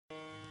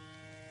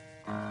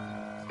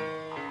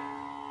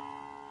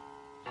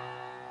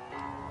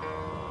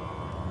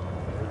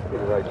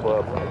right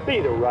club. Be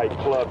the right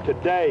club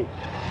today.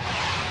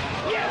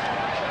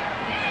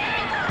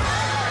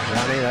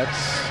 Johnny,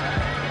 that's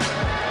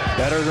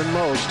better than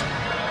most.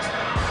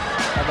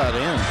 How about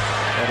in?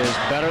 That is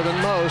better than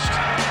most.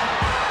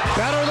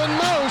 Better than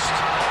most!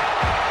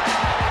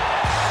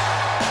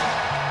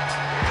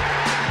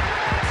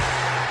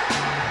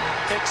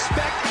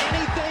 Expect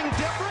anything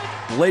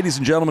different? Ladies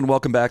and gentlemen,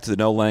 welcome back to the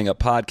No Laying Up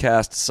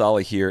podcast.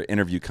 Solly here.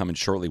 Interview coming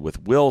shortly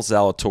with Will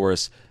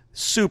Zalatoris.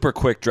 Super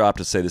quick drop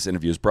to say this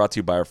interview is brought to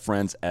you by our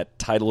friends at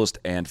Titleist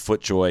and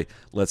FootJoy.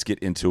 Let's get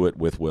into it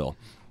with Will.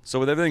 So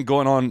with everything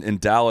going on in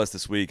Dallas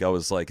this week, I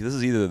was like, this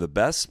is either the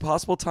best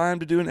possible time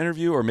to do an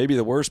interview or maybe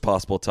the worst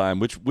possible time.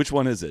 Which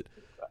one is it?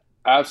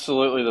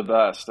 Absolutely the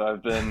best.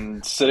 I've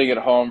been sitting at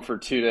home for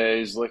 2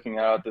 days looking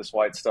out at this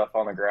white stuff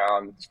on the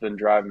ground. It's been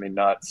driving me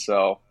nuts.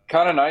 So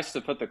kind of nice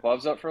to put the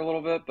gloves up for a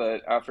little bit,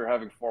 but after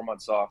having 4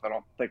 months off, I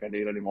don't think I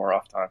need any more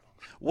off time.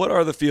 What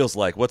are the feels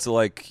like? What's it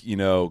like,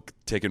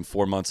 taking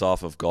 4 months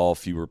off of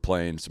golf? You were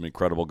playing some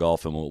incredible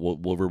golf, and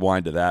we'll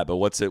rewind to that. But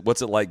what's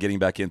it like getting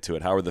back into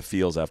it? How are the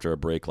feels after a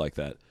break like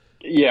that?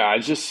 Yeah,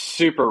 it's just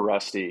super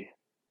rusty.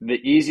 The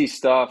easy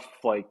stuff,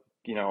 playing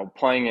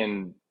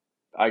in,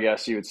 I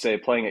guess you would say,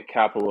 playing at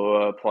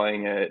Kapalua,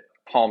 playing at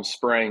Palm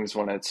Springs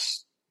when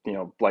it's,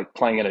 like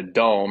playing in a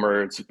dome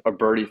or it's a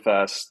birdie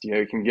fest,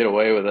 you can get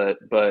away with it.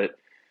 But,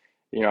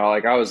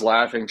 I was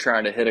laughing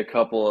trying to hit a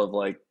couple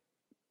of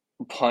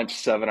punch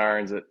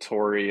 7-irons at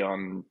Torrey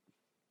on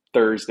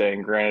Thursday,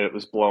 and granted it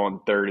was blowing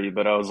 30,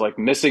 but I was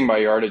missing my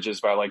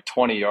yardages by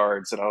 20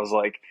 yards, and I was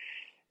like,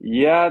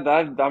 yeah,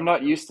 I'm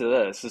not used to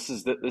this. This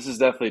is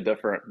definitely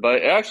different,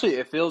 but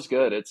it feels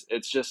good.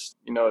 It's just,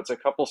 it's a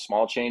couple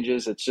small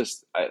changes. It's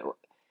just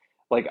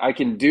I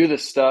can do the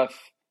stuff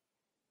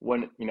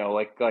when,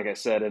 like I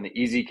said, in the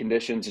easy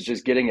conditions. It's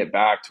just getting it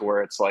back to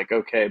where it's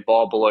okay,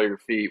 ball below your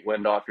feet,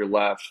 wind off your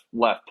left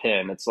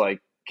pin. It's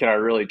can I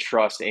really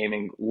trust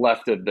aiming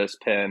left of this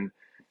pin?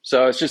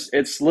 So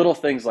it's little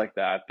things like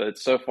that. But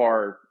so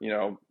far,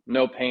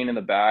 no pain in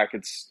the back.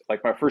 It's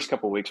my first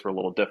couple of weeks were a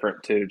little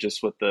different too,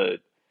 just with the,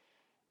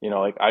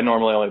 I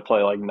normally only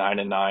play 9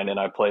 and 9, and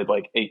I played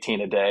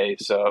 18 a day.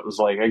 So it was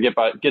I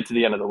get to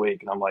the end of the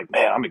week and I'm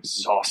man, I'm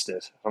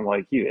exhausted. I'm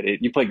you idiot.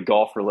 You play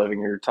golf for a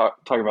living. You're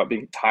talking about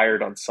being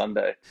tired on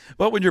Sunday.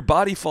 Well, when your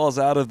body falls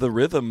out of the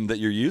rhythm that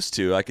you're used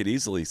to, I could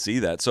easily see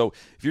that. So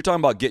if you're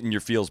talking about getting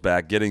your feels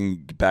back, getting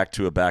back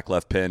to a back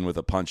left pin with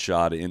a punch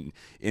shot in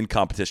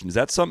competition, is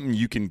that something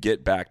you can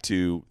get back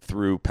to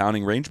through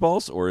pounding range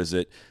balls, or is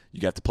it you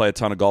have to play a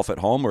ton of golf at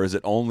home, or is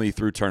it only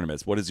through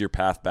tournaments? What is your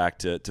path back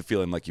to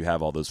feeling like you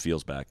have all those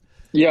feels back?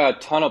 Yeah, a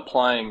ton of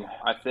playing.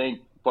 I think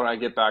when I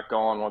get back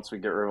going, once we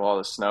get rid of all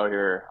the snow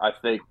here, I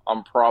think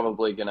I'm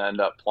probably going to end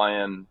up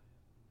playing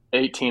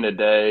 18 a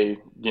day,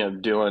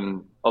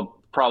 I'll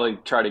probably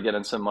try to get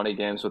in some money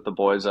games with the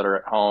boys that are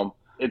at home.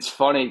 It's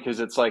funny because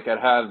it's I'd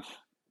have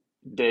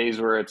days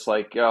where it's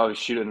oh,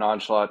 shoot a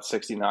non-shot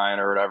 69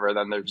 or whatever.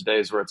 Then there's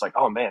days where it's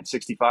oh man,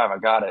 65, I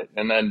got it.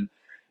 And then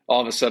all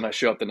of a sudden I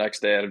show up the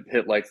next day and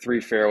hit 3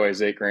 fairways,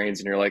 8 greens,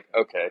 and you're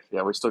okay,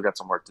 yeah, we still got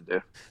some work to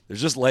do.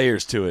 There's just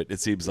layers to it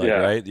seems like,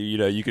 yeah. Right?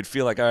 You could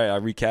feel all right, I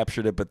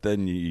recaptured it, but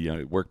then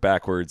you work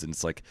backwards, and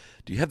it's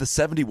do you have the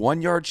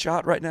 71-yard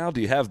shot right now?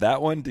 Do you have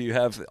that one? Do you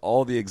have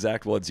all the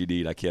exact ones you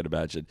need? I can't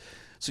imagine.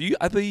 So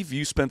I believe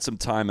you spent some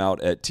time out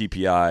at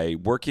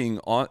TPI working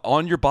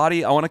on your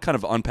body. I want to kind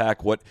of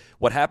unpack what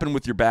happened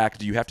with your back.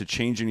 Do you have to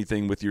change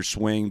anything with your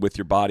swing, with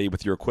your body,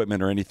 with your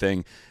equipment, or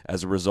anything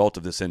as a result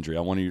of this injury?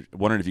 I'm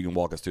wondering if you can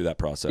walk us through that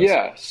process.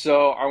 Yeah,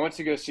 so I went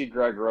to go see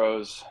Greg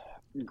Rose.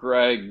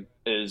 Greg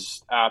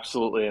is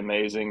absolutely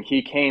amazing.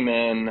 He came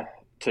in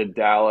to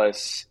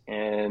Dallas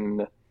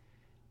in,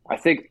 I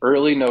think,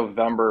 early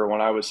November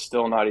when I was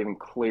still not even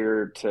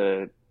cleared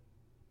to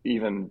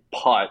even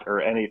putt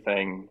or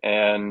anything,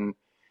 and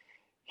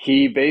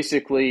he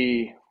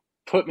basically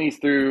put me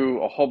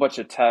through a whole bunch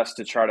of tests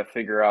to try to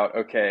figure out,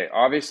 okay,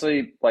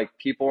 obviously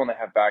people when they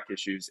have back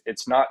issues,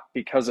 it's not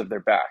because of their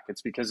back,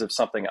 it's because of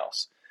something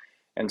else.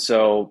 And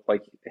so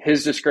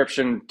his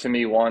description to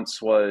me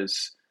once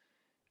was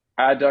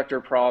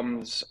adductor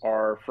problems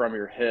are from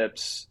your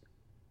hips,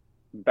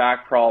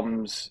 back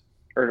problems,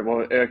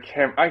 or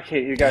I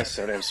can't. You guys are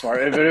so damn smart.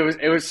 But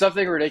it was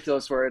something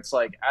ridiculous where it's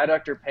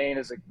adductor pain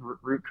is a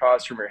root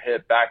cause from your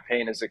hip, back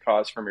pain is a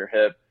cause from your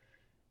hip,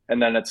 and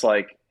then it's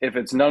if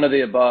it's none of the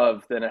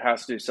above, then it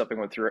has to do something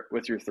with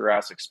your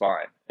thoracic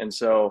spine. And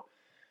so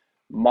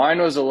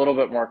mine was a little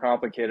bit more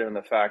complicated in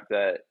the fact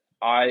that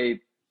I'm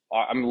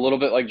a little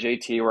bit like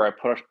JT, where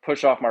I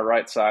push off my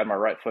right side, my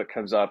right foot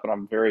comes up, and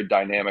I'm very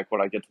dynamic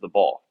when I get to the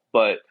ball,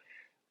 but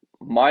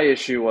my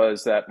issue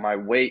was that my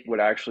weight would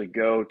actually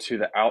go to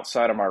the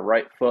outside of my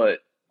right foot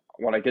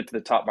when I get to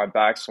the top of my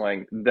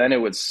backswing. Then it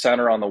would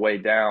center on the way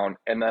down,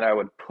 and then I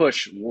would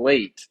push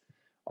late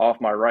off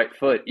my right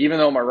foot. Even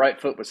though my right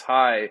foot was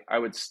high, I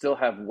would still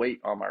have weight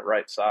on my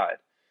right side.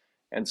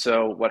 And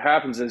so what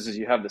happens is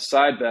you have the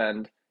side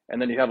bend, and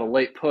then you have a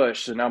late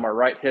push. So now my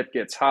right hip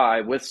gets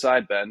high with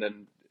side bend.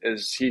 And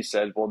as he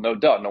said, well, no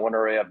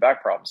wonder I have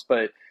back problems.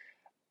 But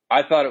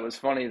I thought it was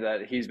funny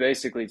that he's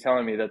basically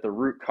telling me that the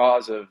root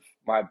cause of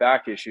my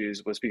back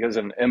issues was because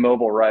of an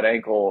immobile right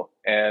ankle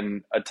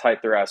and a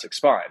tight thoracic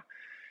spine.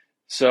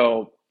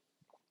 So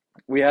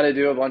we had to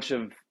do a bunch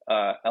of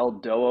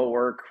L-DOA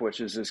work,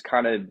 which is this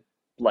kind of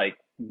like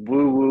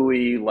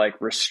woo-woo-y, like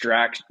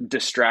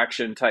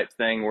distraction type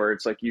thing where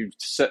it's like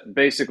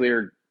basically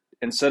are,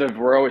 instead of,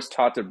 we're always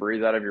taught to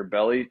breathe out of your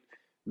belly,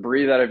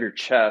 breathe out of your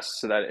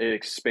chest so that it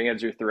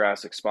expands your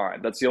thoracic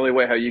spine. That's the only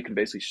way how you can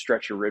basically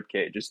stretch your rib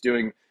cage, just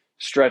doing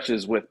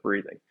stretches with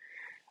breathing.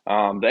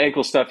 The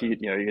ankle stuff, you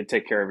can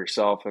take care of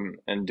yourself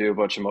and do a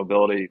bunch of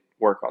mobility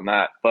work on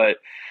that. But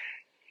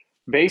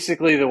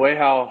basically the way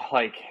how,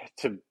 like,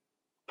 to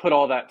put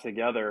all that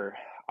together,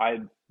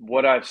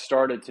 what I've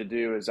started to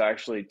do is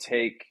actually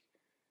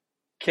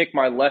kick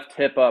my left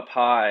hip up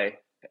high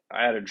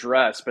at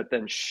address, but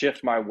then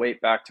shift my weight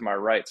back to my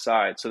right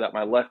side so that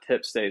my left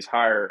hip stays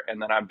higher,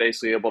 and then I'm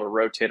basically able to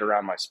rotate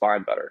around my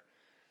spine better,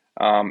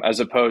 as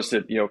opposed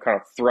to kind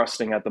of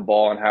thrusting at the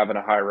ball and having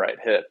a high right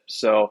hip.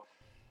 So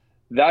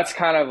that's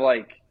kind of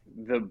like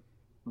the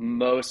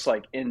most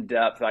like in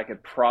depth I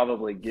could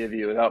probably give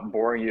you without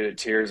boring you to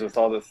tears with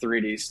all the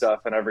 3D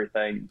stuff and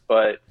everything.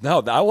 But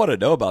no, I want to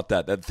know about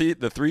that. The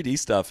 3D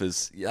stuff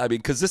is, I mean,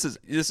 because this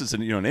is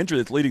an injury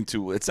that's leading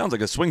to, it sounds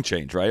like a swing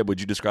change, right? Would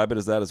you describe it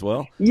as that as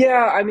well?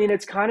 Yeah, I mean,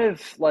 it's kind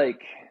of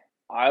like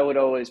I would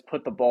always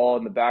put the ball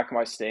in the back of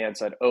my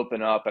stance. I'd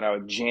open up and I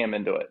would jam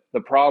into it.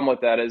 The problem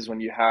with that is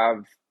when you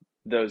have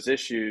those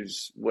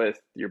issues with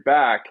your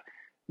back,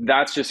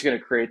 that's just going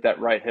to create that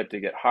right hip to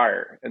get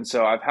higher. And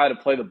so I've had to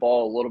play the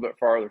ball a little bit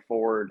farther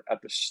forward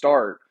at the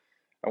start.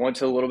 I went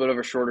to a little bit of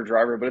a shorter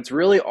driver, but it's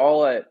really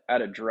all at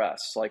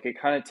address. Like, it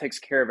kind of takes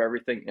care of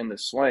everything in the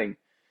swing.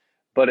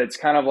 But it's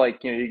kind of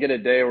like, you get a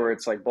day where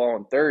it's like ball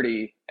and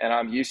 30, and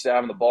I'm used to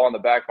having the ball in the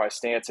back of my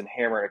stance and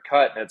hammering a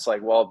cut. And it's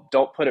like, well,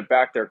 don't put it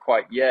back there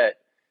quite yet,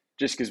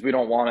 just because we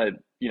don't want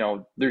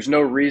to, there's no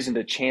reason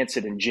to chance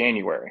it in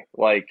January.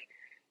 Like,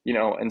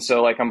 and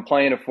so like I'm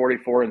playing a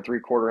 44 and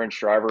 3/4 inch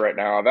driver right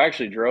now. I've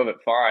actually drove it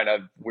fine.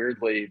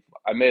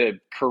 I made a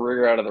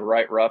career out of the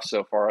right rough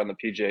so far on the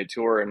PGA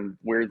Tour, and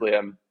weirdly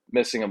I'm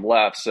missing them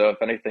left. So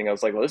if anything, I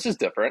was like, well, this is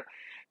different.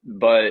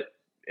 But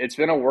it's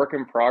been a work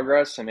in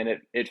progress. I mean,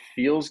 it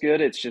feels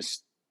good. It's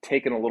just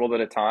taken a little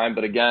bit of time.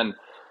 But again,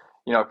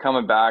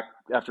 coming back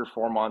after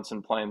 4 months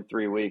and playing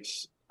 3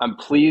 weeks, I'm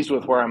pleased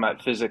with where I'm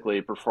at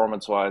physically.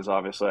 Performance-wise,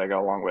 obviously, I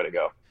got a long way to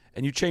go.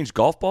 And you changed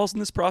golf balls in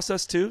this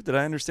process too? Did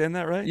I understand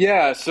that right?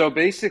 Yeah. So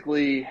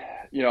basically,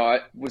 I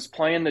was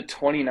playing the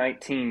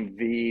 2019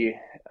 V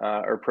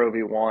or Pro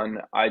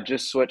V1. I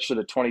just switched to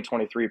the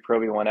 2023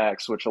 Pro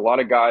V1X, which a lot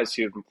of guys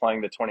who have been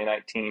playing the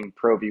 2019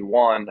 Pro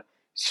V1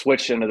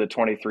 switched into the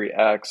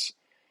 23X.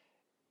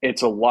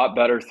 It's a lot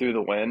better through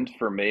the wind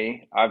for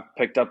me. I've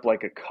picked up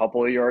like a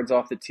couple of yards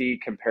off the tee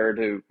compared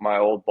to my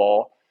old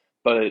ball.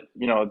 But,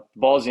 the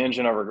ball is the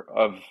engine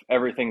of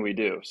everything we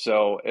do.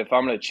 So if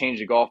I'm going to change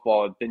a golf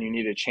ball, then you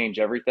need to change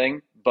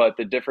everything. But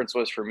the difference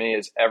was for me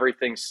is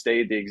everything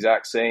stayed the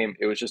exact same.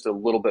 It was just a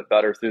little bit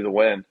better through the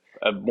wind.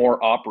 A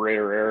more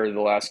operator error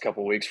the last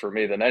couple of weeks for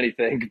me than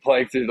anything,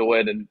 playing through the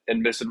wind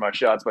and missing my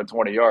shots by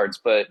 20 yards.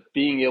 But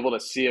being able to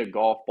see a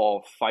golf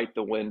ball fight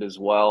the wind as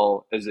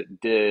well as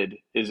it did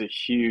is a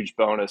huge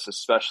bonus,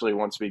 especially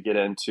once we get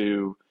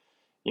into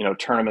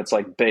tournaments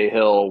like Bay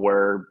Hill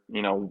where,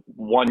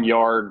 1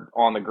 yard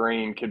on the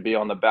green could be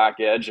on the back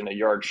edge and a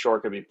yard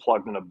short could be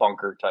plugged in a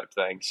bunker type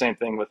thing. Same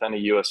thing with any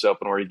US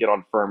Open where you get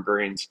on firm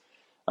greens.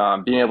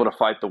 Being able to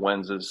fight the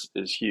winds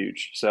is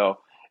huge. So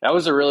that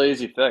was a really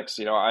easy fix.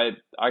 I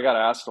got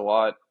asked a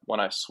lot when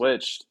I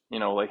switched,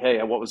 like,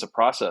 hey, what was the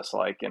process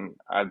like? And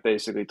I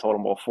basically told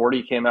them, well,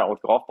 40 came out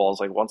with golf balls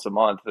like once a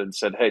month and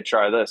said, hey,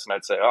 try this. And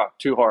I'd say, oh,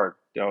 too hard,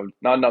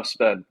 not enough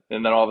spin.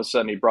 And then all of a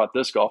sudden he brought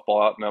this golf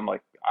ball out and I'm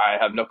like, I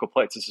have no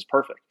complaints. This is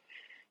perfect.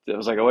 It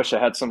was like, I wish I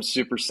had some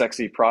super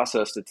sexy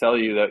process to tell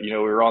you that, we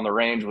were on the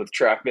range with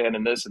TrackMan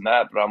and this and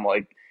that. But I'm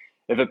like,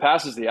 if it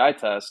passes the eye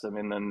test, I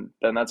mean,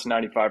 then that's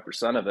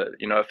 95% of it.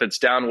 If it's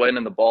downwind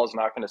and the ball's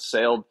not going to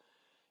sail,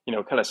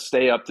 kind of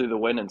stay up through the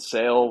wind and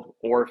sail,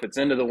 or if it's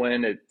into the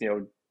wind, it,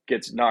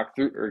 gets knocked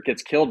through or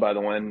gets killed by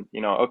the wind,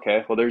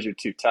 okay, well, there's your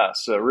two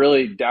tests. So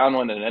really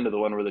downwind and into the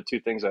wind were the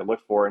two things I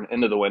looked for. And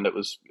into the wind, it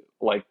was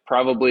like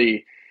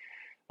probably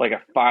like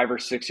a 5 or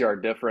 6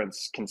 yard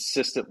difference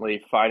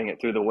consistently fighting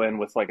it through the wind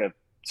with like a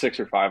 6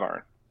 or 5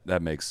 iron.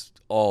 That makes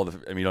all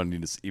the, I mean, you don't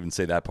need to even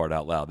say that part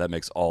out loud. That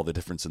makes all the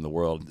difference in the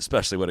world,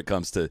 especially when it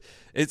comes to,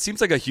 it seems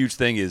like a huge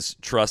thing is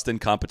trust in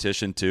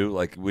competition too.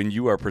 Like when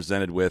you are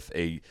presented with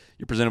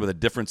you're presented with a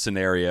different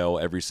scenario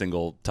every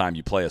single time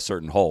you play a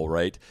certain hole,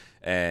 right?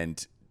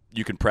 And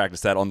you can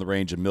practice that on the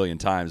range a million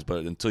times,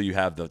 but until you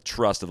have the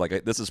trust of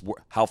like, this is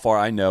how far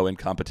I know in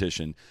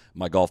competition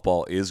my golf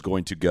ball is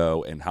going to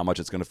go and how much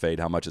it's going to fade,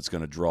 how much it's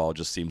going to draw,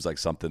 just seems like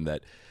something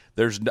that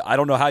I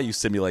don't know how you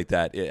simulate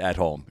that at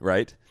home,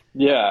 right?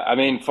 Yeah, I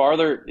mean,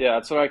 farther, yeah,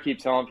 that's what I keep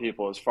telling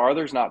people is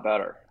farther's not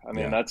better. I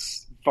mean,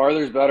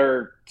 farther's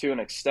better to an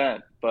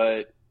extent,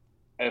 but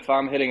if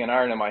I'm hitting an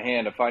iron in my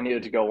hand, if I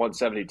needed to go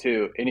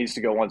 172, it needs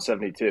to go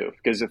 172.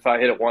 Because if I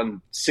hit it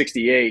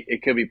 168,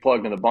 it could be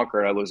plugged in the bunker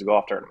and I lose a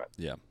golf tournament.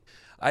 Yeah.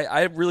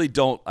 I really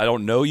don't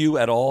know you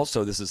at all,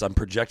 so I'm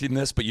projecting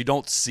this, but you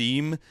don't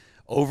seem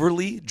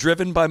overly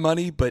driven by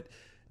money, but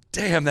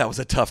damn, that was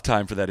a tough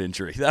time for that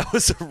injury. That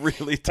was a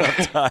really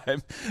tough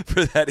time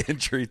for that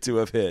injury to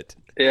have hit.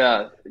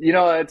 Yeah.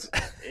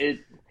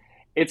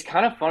 It's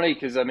kind of funny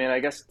because, I mean, I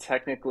guess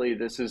technically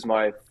this is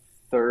my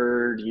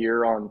third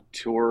year on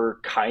tour,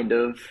 kind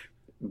of,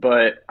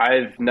 but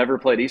I've never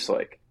played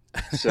Eastlake.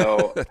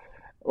 So,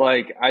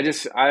 like,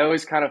 I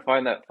always kind of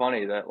find that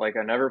funny that, like,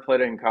 I never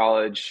played it in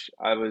college.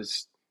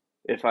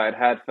 If I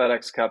had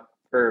FedEx Cup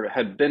or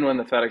had been in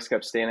the FedEx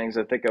Cup standings,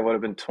 I think I would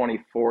have been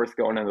 24th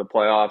going into the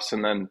playoffs.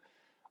 And then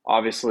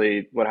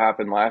obviously what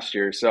happened last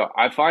year. So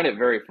I find it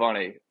very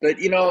funny. But,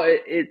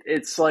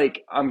 it's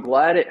like, I'm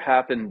glad it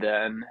happened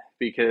then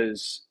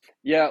because,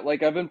 yeah,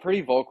 like I've been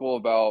pretty vocal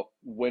about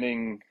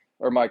winning,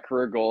 or my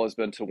career goal has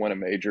been to win a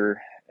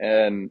major.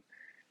 And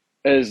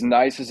as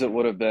nice as it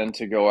would have been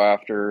to go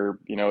after,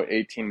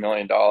 $18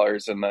 million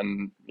and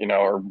then,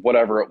 or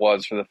whatever it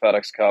was for the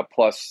FedEx Cup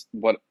plus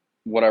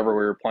whatever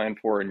we were playing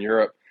for in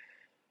Europe,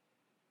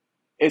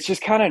 it's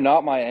just kind of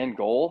not my end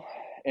goal.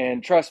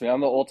 And trust me,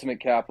 I'm the ultimate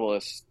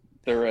capitalist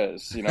there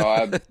is.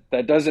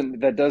 That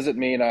doesn't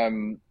mean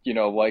I'm,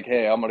 like,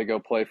 hey, I'm going to go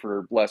play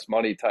for less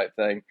money type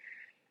thing.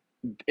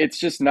 It's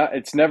just not,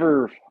 it's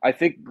never, I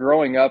think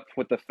growing up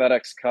with the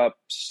FedEx Cup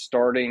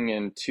starting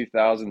in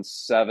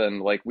 2007,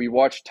 like we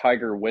watched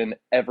Tiger win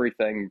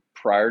everything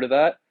prior to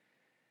that.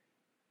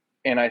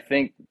 And I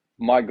think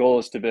my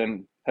goal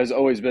has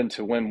always been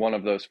to win one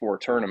of those 4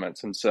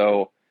 tournaments. And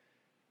so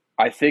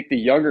I think the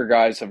younger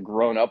guys have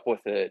grown up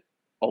with it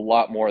a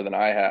lot more than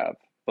I have.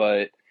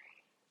 But,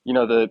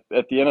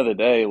 at the end of the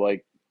day,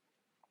 like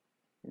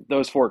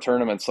those 4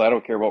 tournaments, I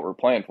don't care what we're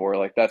playing for.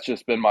 Like that's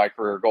just been my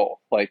career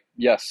goal. Like,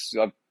 yes,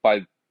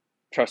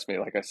 trust me,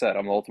 like I said,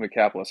 I'm the ultimate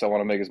capitalist. I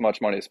want to make as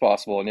much money as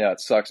possible. And yeah, it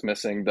sucks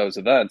missing those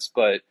events,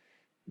 but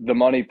the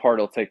money part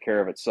will take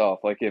care of itself.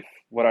 Like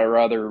would I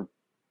rather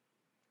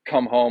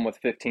come home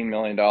with $15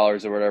 million or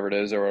whatever it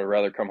is, or would I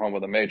rather come home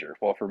with a major?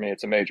 Well, for me,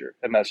 it's a major,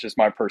 and that's just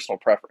my personal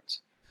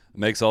preference.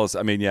 Makes all this.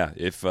 I mean, yeah.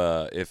 If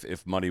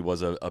money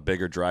was a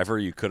bigger driver,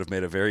 you could have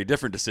made a very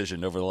different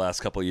decision over the last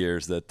couple of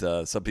years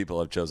that some people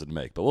have chosen to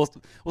make. But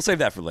we'll save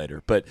that for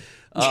later. But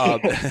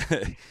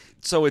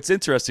so it's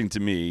interesting to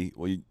me,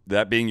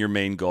 that being your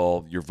main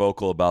goal, you're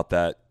vocal about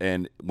that.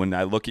 And when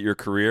I look at your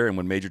career and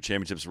when major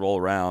championships roll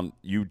around,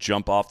 you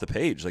jump off the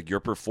page. Like your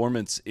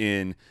performance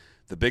in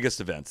the biggest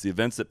events, the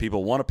events that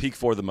people want to peak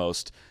for the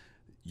most,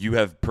 you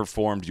have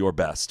performed your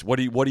best. What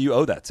do you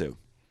owe that to?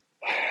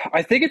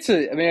 I think it's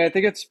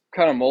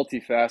kind of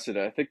multifaceted.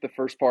 I think the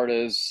first part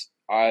is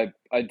I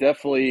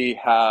definitely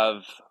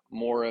have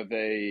more of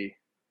a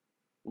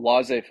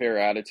laissez-faire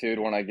attitude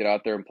when I get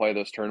out there and play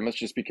those tournaments,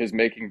 just because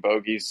making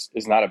bogeys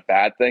is not a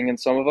bad thing in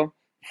some of them.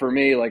 For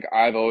me, like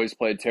I've always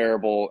played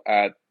terrible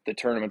at the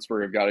tournaments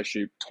where you've got to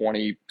shoot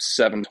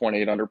 27,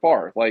 28 under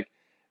par. Like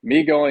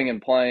me going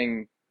and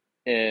playing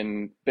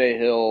in Bay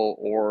Hill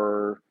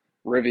or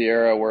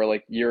Riviera, where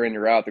like year in,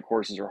 year out, the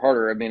courses are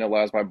harder. I mean, it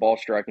allows my ball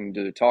striking to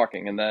do the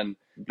talking. And then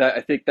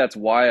I think that's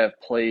why I've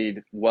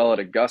played well at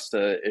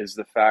Augusta, is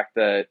the fact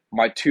that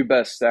my 2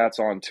 best stats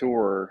on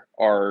tour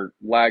are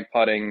lag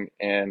putting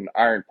and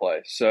iron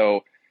play.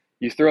 So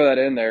you throw that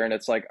in there and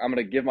it's like, I'm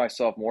going to give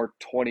myself more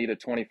 20 to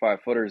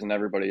 25 footers than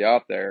everybody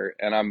out there.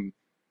 And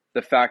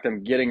the fact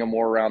I'm getting them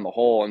more around the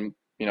hole and,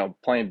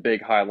 playing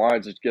big high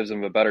lines, which gives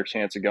them a better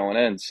chance of going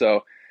in.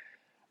 So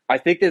I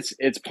think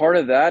it's part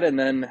of that. And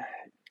then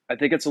I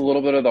think it's a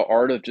little bit of the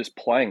art of just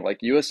playing. Like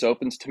US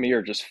Opens to me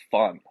are just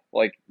fun.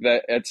 Like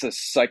that, it's a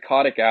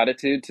psychotic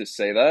attitude to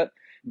say that,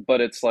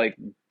 but it's like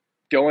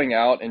going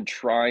out and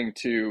trying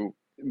to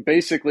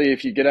basically,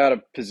 if you get out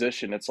of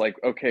position, it's like,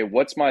 okay,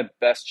 what's my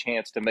best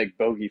chance to make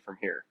bogey from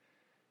here?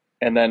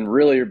 And then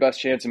really your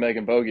best chance of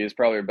making bogey is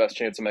probably your best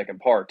chance of making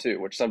par too,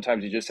 which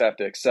sometimes you just have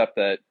to accept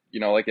that,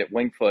 like at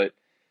Wingfoot,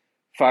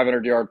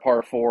 500-yard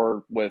par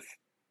 4 with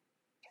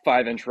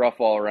 5-inch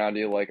rough all around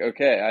you, like,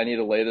 okay, I need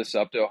to lay this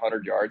up to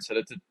 100 yards, hit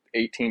it to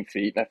 18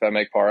 feet, and if I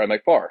make par, I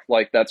make par.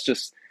 Like, that's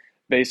just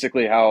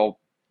basically how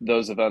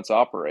those events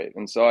operate.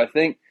 And so I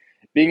think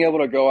being able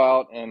to go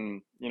out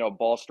and,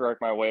 ball strike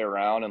my way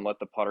around and let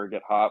the putter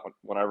get hot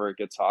whenever it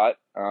gets hot,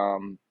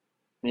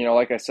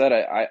 like I said,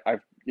 I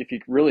if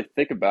you really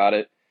think about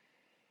it,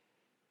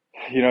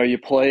 you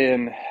play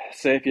in,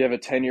 say if you have a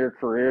 10-year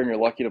career and you're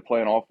lucky to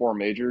play in all 4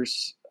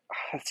 majors,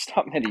 it's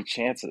not many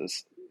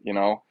chances,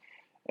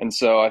 And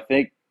so I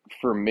think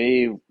for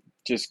me,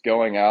 just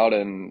going out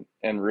and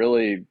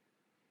really,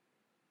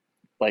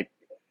 like,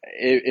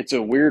 it's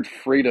a weird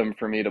freedom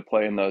for me to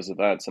play in those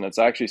events. And it's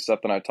actually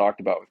something I talked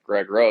about with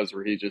Greg Rose,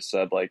 where he just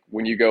said, like,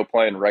 when you go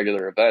play in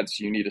regular events,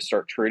 you need to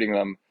start treating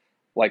them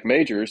like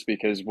majors,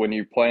 because when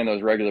you play in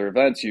those regular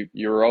events,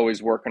 you're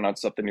always working on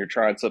something, you're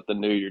trying something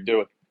new, you're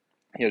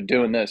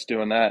doing this,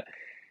 doing that.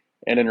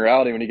 And in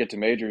reality, when you get to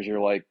majors, you're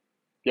like,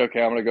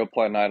 okay, I'm going to go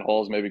play 9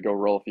 holes, maybe go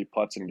roll a few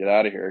putts and get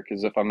out of here.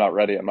 Because if I'm not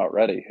ready, I'm not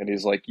ready. And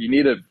he's like, you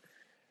need to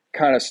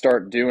kind of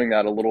start doing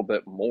that a little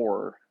bit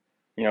more.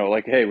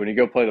 Like, hey, when you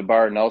go play the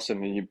Byron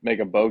Nelson and you make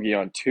a bogey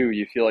on 2,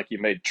 you feel like you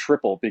made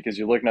triple because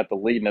you're looking at the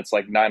lead and it's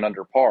like 9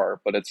 under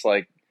par. But it's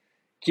like,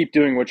 keep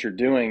doing what you're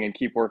doing and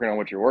keep working on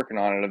what you're working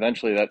on. And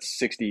eventually that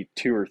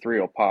 62 or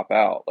 3 will pop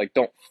out. Like,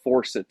 don't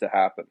force it to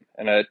happen.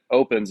 And at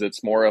Opens,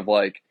 it's more of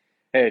like,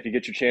 hey, if you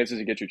get your chances,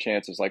 you get your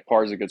chances. Like,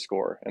 par is a good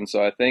score. And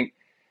so I think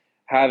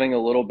having a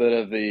little bit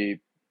of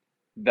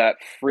that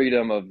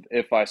freedom of,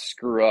 if I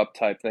screw up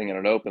type thing in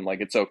an Open,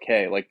 like, it's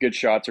okay. Like, good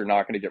shots are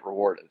not going to get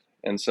rewarded.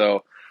 And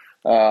so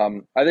I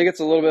think it's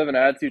a little bit of an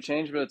attitude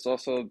change, but it's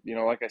also,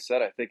 like I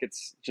said, I think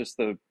it's just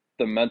the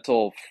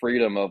mental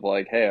freedom of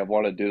like, hey, I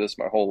want to do this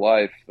my whole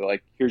life.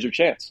 Like, here's your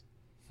chance.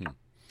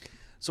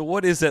 So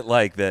what is it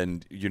like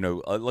then?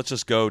 Let's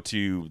just go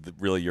to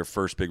really your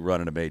first big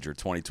run in a major,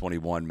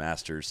 2021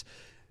 Masters.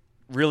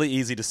 Really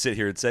easy to sit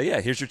here and say,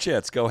 yeah, here's your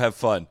chance. Go have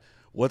fun.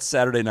 What's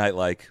Saturday night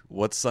like?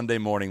 What's Sunday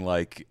morning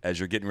like as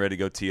you're getting ready to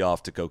go tee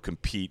off to go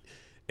compete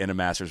in a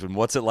Masters? And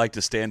what's it like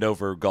to stand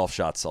over golf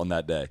shots on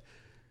that day?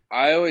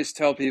 I always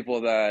tell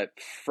people that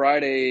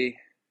Friday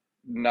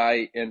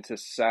night into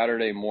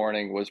Saturday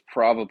morning was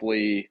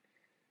probably,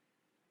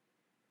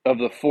 of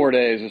the 4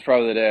 days, was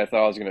probably the day I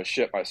thought I was going to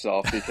shit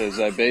myself because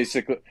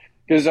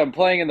because I'm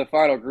playing in the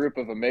final group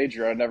of a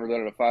major. I've never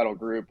been in a final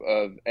group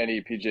of any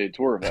PGA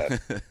Tour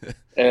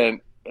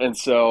event. And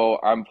so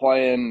I'm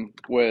playing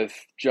with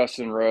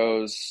Justin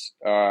Rose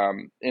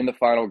in the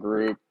final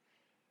group,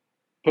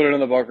 put it in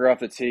the bunker off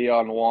the tee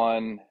on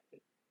 1,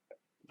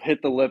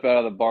 hit the lip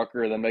out of the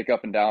bunker, then make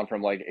up and down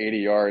from like 80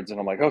 yards. And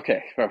I'm like,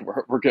 okay,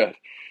 we're good.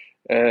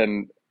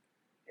 And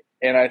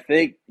I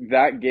think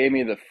that gave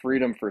me the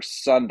freedom for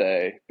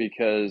Sunday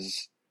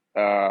because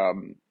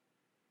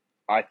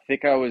I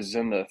think I was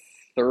in the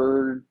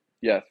third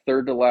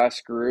to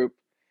last group.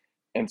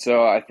 And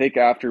so I think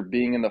after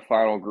being in the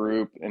final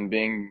group and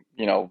being,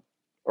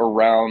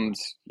 around,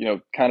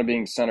 kind of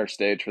being center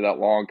stage for that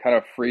long, kind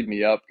of freed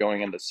me up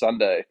going into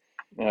Sunday.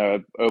 I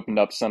opened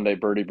up Sunday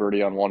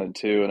birdie on 1 and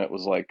 2, and it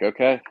was like,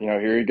 okay,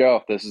 here you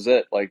go. This is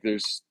it. Like,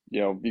 there's,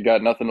 you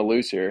got nothing to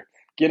lose here.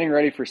 Getting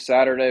ready for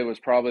Saturday was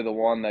probably the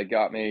one that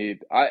got me.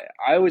 I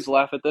always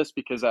laugh at this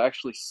because I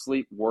actually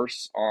sleep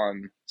worse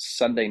on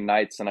Sunday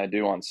nights than I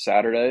do on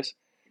Saturdays,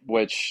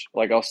 which,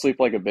 like, I'll sleep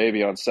like a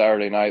baby on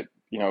Saturday night,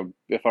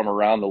 if I'm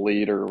around the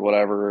lead or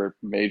whatever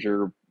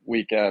major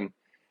weekend.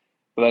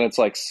 But then it's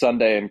like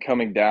Sunday and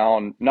coming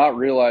down, not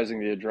realizing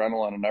the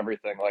adrenaline and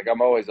everything. Like,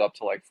 I'm always up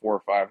to like 4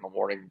 or 5 in the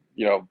morning,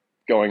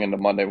 going into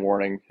Monday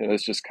morning. And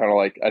it's just kind of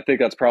like, I think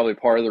that's probably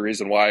part of the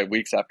reason why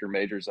weeks after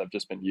majors I've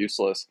just been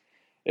useless.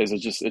 Is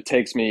it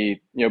takes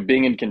me,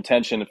 being in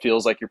contention, it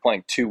feels like you're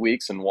playing 2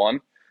 weeks in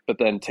one, but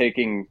then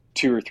taking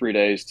 2 or 3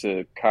 days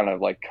to kind of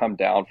like come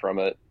down from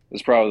it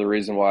is probably the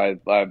reason why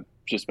I've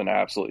just been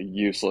absolutely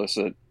useless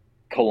at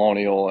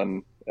Colonial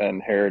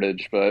and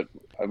Heritage. But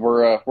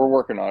we're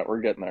working on it.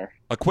 We're getting there.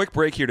 A quick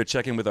break here to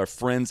check in with our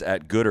friends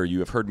at Gooder. You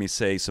have heard me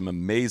say some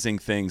amazing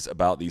things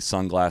about these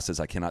sunglasses.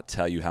 I cannot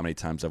tell you how many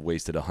times I've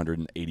wasted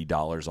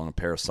 $180 on a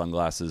pair of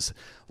sunglasses,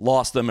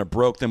 lost them or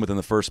broke them within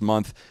the first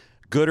month.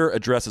 Gooder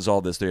addresses all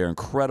this. They are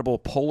incredible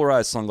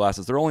polarized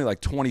sunglasses. They're only like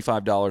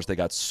 $25. They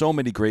got so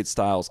many great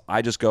styles.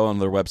 I just go on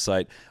their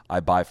website. I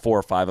buy 4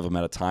 or 5 of them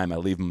at a time. I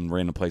leave them in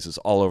random places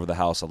all over the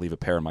house. I leave a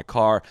pair in my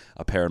car,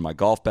 a pair in my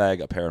golf bag,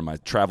 a pair in my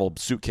travel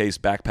suitcase,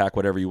 backpack,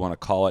 whatever you want to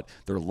call it.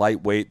 They're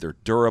lightweight. They're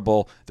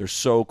durable. They're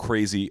so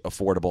crazy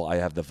affordable. I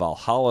have the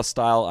Valhalla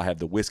style. I have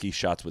the Whiskey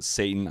Shots with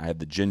Satan. I have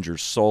the Ginger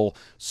Soul.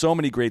 So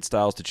many great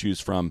styles to choose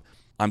from.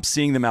 I'm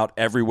seeing them out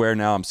everywhere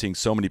now. I'm seeing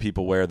so many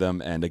people wear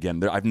them. And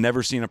again, I've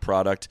never seen a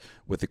product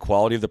with the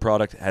quality of the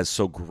product has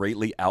so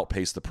greatly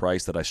outpaced the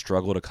price that I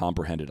struggle to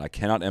comprehend it. I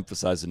cannot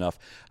emphasize enough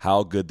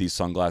how good these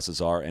sunglasses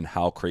are and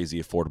how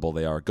crazy affordable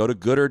they are. Go to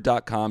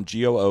gooder.com,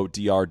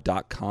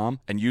 Goodr.com,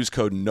 and use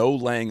code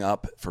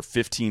NOLAYINGUP for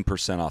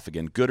 15% off.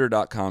 Again,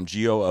 gooder.com,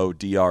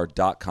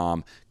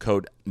 Goodr.com,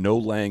 code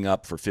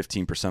NOLAYINGUP for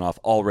 15% off.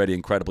 Already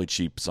incredibly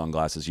cheap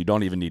sunglasses. You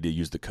don't even need to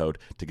use the code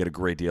to get a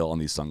great deal on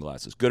these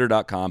sunglasses.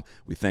 Gooder.com.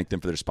 We thank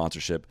them for their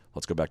sponsorship.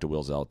 Let's go back to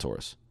Will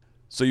Zalatoris.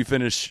 So you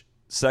finish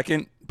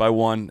second by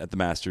 1 at the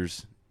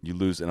Masters. You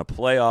lose in a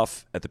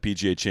playoff at the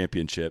PGA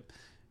Championship.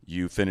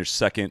 You finish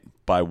second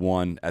by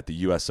 1 at the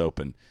U.S.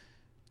 Open.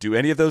 Do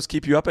any of those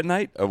keep you up at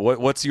night?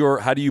 Or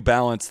how do you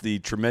balance the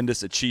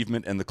tremendous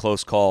achievement and the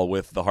close call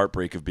with the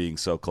heartbreak of being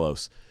so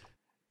close?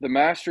 The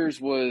Masters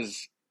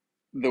was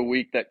the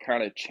week that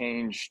kind of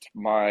changed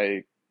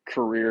my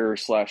career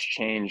 /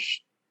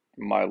 changed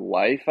my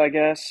life, I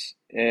guess.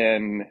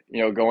 And,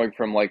 going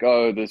from like,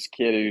 oh, this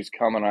kid who's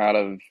coming out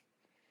of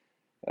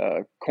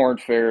Corn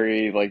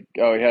Ferry, like,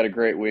 oh, he had a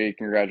great week,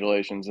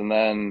 congratulations. And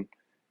then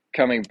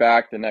coming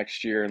back the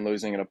next year and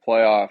losing in a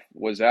playoff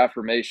was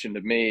affirmation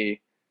to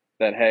me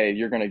that, hey,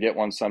 you're going to get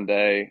one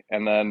someday.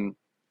 And then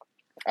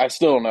I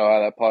still don't know how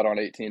that putt on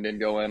 18 didn't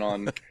go in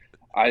on.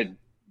 I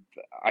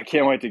I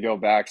can't wait to go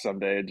back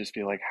someday and just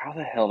be like, how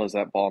the hell does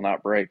that ball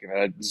not break?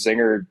 And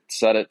Zinger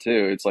said it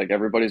too. It's like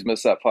everybody's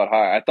missed that putt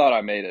high. I thought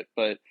I made it,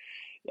 but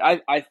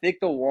I think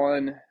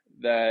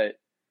that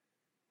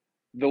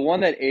the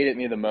one that ate at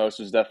me the most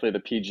was definitely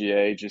the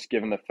PGA, just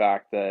given the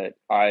fact that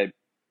I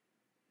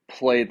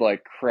played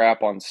like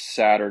crap on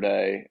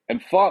Saturday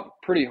and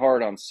fought pretty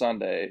hard on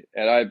Sunday.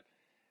 And I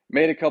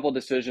made a couple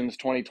decisions,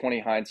 2020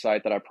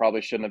 hindsight, that I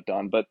probably shouldn't have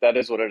done, but that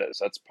is what it is.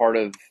 That's part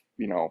of,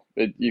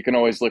 you can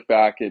always look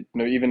back at,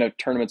 even at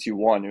tournaments you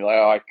won, you're like,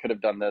 oh, I could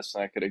have done this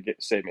and I could have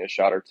saved me a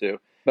shot or two.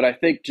 But I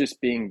think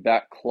just being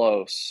that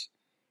close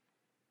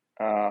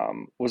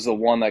was the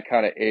one that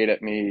kind of ate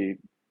at me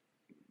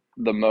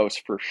the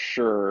most for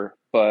sure.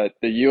 But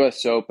the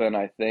U.S. Open,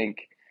 I think,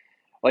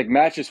 like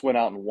Matt just went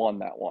out and won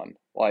that one.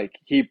 Like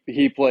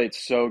he played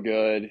so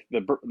good.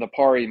 The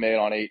par he made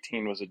on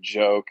 18 was a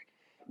joke.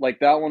 Like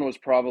that one was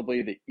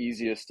probably the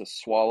easiest to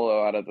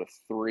swallow out of the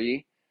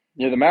three.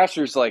 The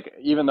Masters, like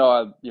even though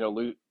I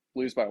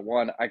lose by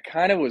one, I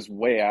kind of was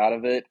way out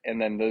of it.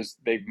 And then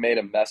they made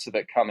a mess of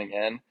it coming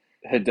in.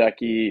 I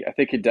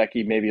think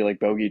Hideki maybe like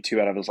bogeyed 2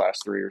 out of his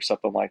last 3 or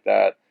something like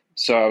that.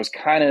 So I was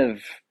kind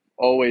of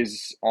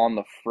always on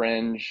the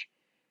fringe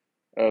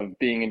of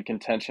being in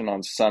contention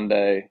on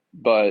Sunday.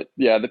 But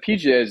yeah, the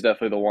PGA is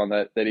definitely the one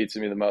that eats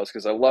at me the most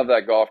because I love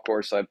that golf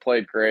course. I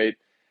played great.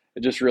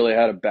 It just really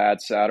had a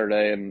bad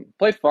Saturday and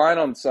played fine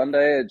on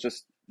Sunday. It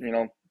just,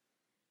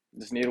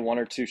 just needed 1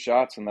 or 2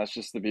 shots. And that's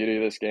just the beauty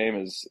of this game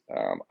is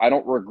I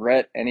don't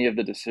regret any of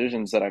the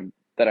decisions that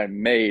I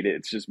made.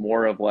 It's just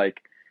more of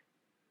like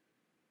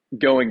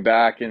going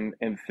back and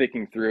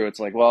thinking through. It's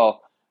like,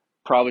 well,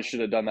 probably should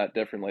have done that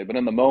differently. But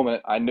in the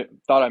moment,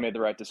 thought I made the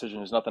right decision.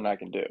 There's nothing I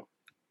can do.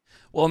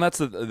 Well, and that's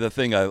the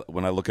thing.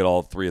 When I look at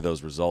all 3 of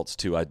those results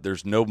too,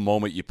 there's no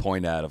moment you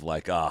point at of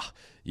like,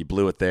 you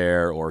blew it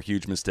there, or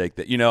huge mistake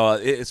that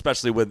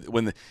especially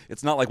when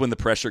it's not like when the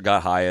pressure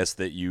got highest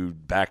that you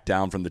backed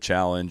down from the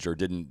challenge or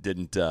didn't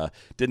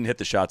hit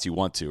the shots you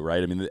want to,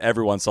 right? I mean,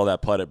 everyone saw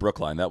that putt at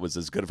Brookline. That was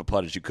as good of a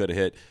putt as you could have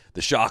hit.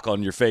 The shock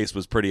on your face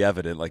was pretty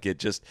evident. Like it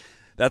just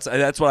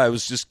that's why I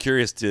was just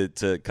curious to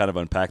kind of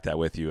unpack that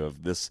with you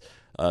of this.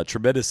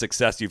 Tremendous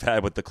success you've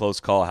had with the close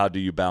call. How do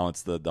you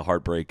balance the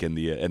heartbreak and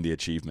the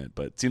achievement?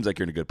 But it seems like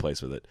you're in a good place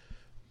with it.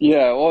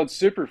 Yeah, well, it's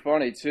super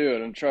funny too,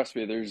 and trust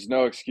me, there's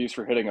no excuse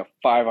for hitting a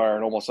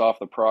 5-iron almost off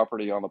the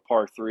property on the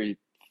par 3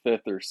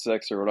 5th or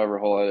 6th or whatever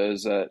hole it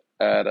is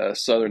at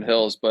Southern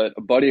Hills. But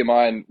a buddy of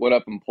mine went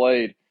up and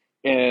played,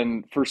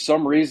 and for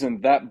some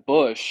reason that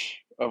bush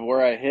of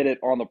where I hit it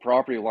on the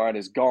property line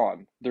is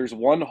gone. There's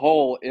one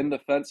hole in the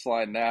fence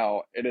line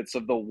now, and it's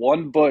of the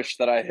one bush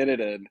that I hit it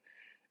in.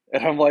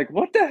 And I'm like,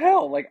 what the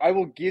hell? Like, I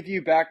will give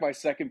you back my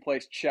second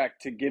place check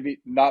to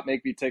not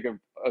make me take a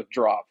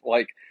drop.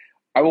 Like,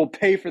 I will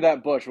pay for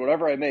that bush.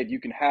 Whatever I made, you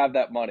can have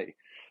that money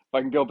if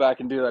I can go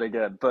back and do that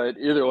again. But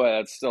either way,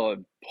 that's still a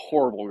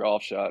horrible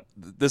golf shot.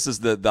 This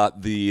is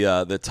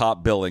the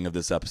top billing of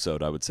this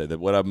episode, I would say. That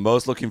what I'm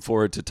most looking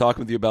forward to talking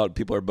with you about,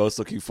 people are most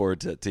looking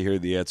forward to hear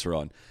the answer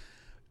on.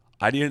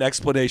 I need an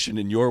explanation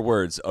in your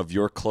words of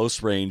your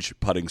close range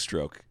putting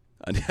stroke.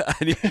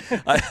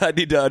 I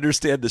need to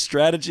understand the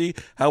strategy,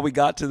 how we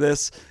got to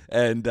this,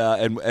 and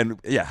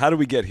yeah, how do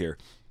we get here?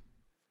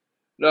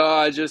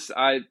 No,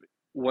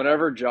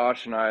 whenever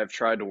Josh and I have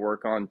tried to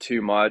work on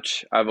too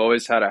much, I've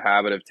always had a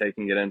habit of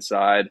taking it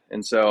inside,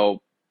 and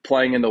so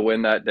playing in the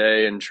wind that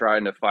day and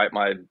trying to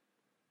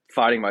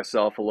fighting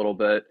myself a little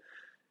bit.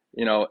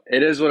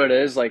 It is what it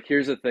is. Like,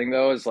 here's the thing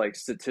though, is like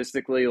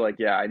statistically, like,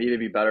 yeah, I need to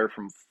be better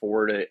from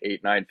 4 to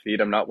 8, 9 feet.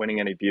 I'm not winning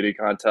any beauty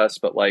contests,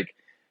 but like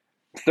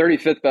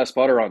 35th best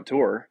putter on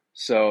tour.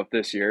 So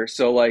this year,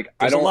 so like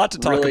there's I don't a lot to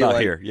talk really, about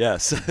like, here.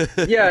 Yes.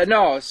 yeah,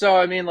 no. So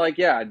I mean, like,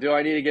 yeah, do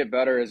I need to get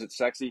better? Is it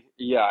sexy?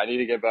 Yeah, I need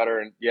to get better,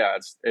 and yeah,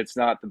 it's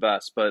not the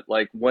best, but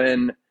like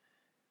when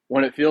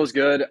it feels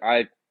good,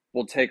 I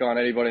will take on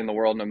anybody in the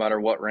world, no matter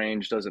what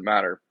range, doesn't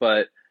matter.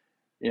 But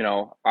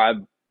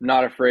I'm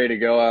not afraid to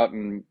go out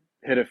and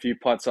hit a few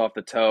putts off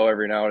the toe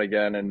every now and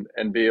again,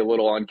 and be a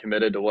little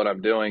uncommitted to what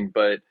I'm doing.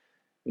 But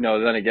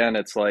then again,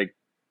 it's like,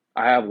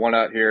 I have one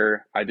out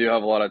here. I do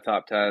have a lot of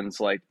top 10s.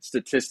 Like,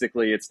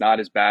 statistically, it's not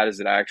as bad as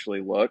it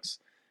actually looks,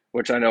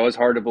 which I know is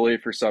hard to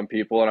believe for some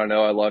people. And I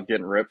know I love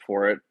getting ripped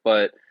for it.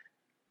 But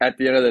at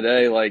the end of the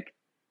day, like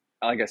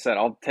I said,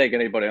 I'll take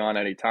anybody on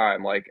any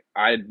time. Like,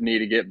 I need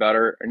to get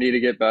better. I need to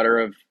get better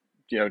of,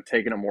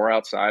 taking it more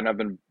outside.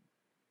 And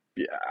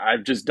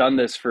I've just done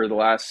this for the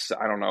last,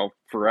 I don't know,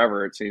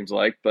 forever, it seems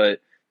like. But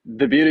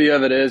the beauty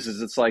of it is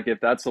it's like, if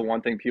that's the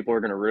one thing people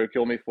are going to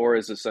ridicule me for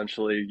is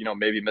essentially,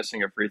 maybe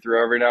missing a free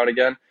throw every now and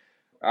again,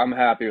 I'm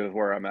happy with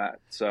where I'm at.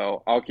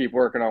 So I'll keep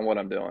working on what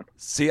I'm doing.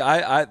 See,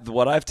 I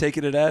what I've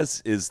taken it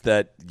as is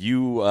that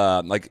you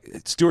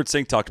like Stuart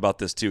Sink talked about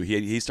this too.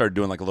 He started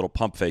doing like a little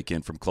pump fake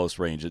in from close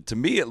range. To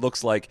me, it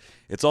looks like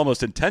it's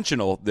almost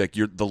intentional. Like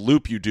the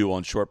loop you do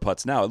on short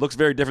putts now, it looks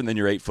very different than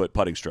your 8-foot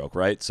putting stroke,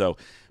 right? So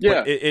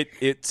yeah,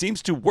 it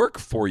seems to work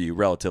for you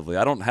relatively.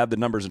 I don't have the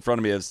numbers in front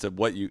of me as to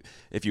what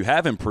if you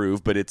have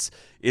improved, but it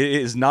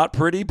is not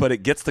pretty, but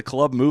it gets the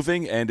club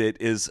moving and it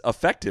is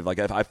effective. Like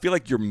I feel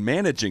like you're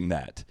managing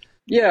that.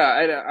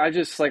 yeah. I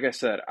just, like I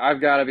said,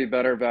 I've got to be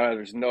better about it.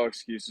 There's no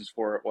excuses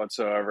for it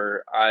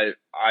whatsoever. I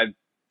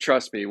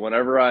trust me.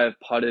 Whenever I've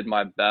putted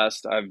my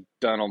best, I've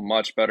done a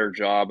much better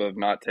job of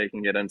not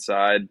taking it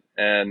inside,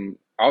 and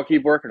I'll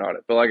keep working on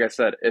it. But like I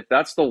said, if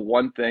that's the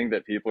one thing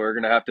that people are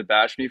going to have to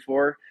bash me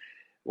for,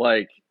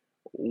 like,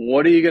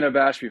 what are you going to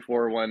bash me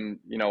for when,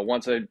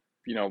 once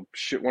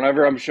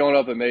whenever I'm showing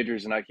up at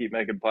majors and I keep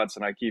making putts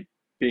and I keep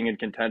being in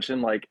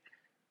contention, like,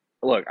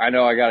 look, I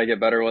know I got to get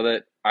better with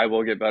it. I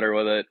will get better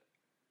with it.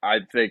 I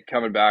think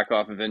coming back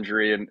off of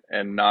injury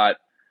and not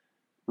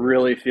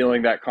really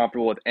feeling that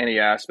comfortable with any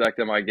aspect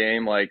of my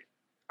game, like,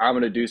 I'm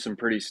going to do some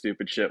pretty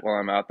stupid shit while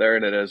I'm out there,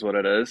 and it is what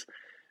it is.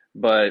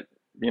 But,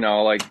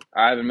 like,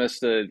 I haven't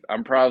missed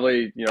I'm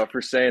probably,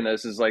 for saying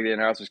this is like the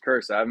announcer's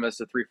curse. I haven't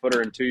missed a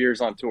 3-footer in 2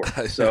 years on tour.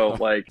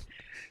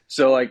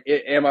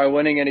 Am I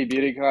winning any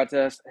beauty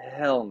contest?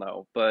 Hell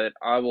no. But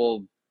I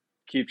will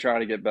keep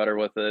trying to get better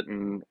with it.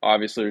 And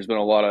obviously there's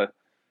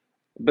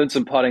been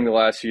some putting the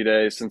last few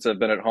days since I've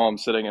been at home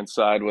sitting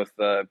inside with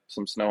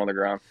some snow on the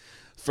ground.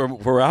 From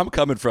where I'm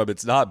coming from,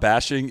 it's not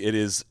bashing. It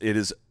is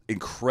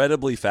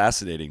incredibly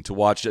fascinating to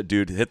watch a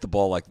dude hit the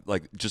ball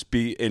like just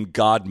be in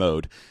God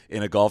mode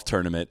in a golf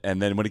tournament,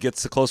 and then when it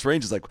gets to close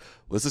range, it's like,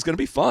 well, this is going to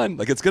be fun.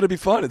 Like, it's going to be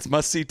fun. It's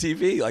must see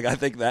TV. Like, I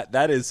think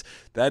that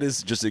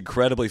is just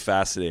incredibly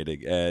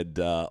fascinating, and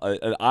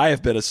I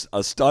have been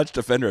a staunch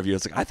defender of you.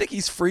 It's like, I think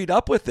he's freed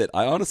up with it.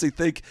 I honestly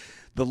think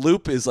the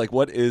loop is like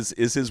what is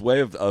his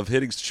way of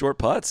hitting short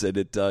putts, and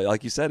it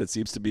like you said, it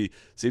seems to be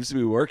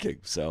working.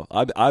 So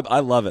I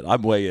love it.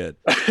 I'm way in.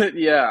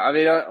 Yeah, I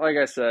mean, like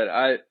I said,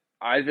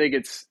 I think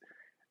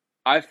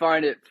I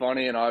find it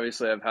funny, and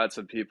obviously I've had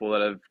some people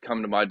that have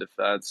come to my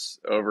defense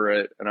over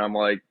it, and I'm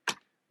like,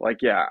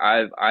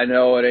 yeah, I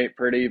know it ain't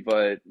pretty,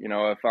 but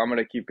if I'm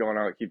gonna keep going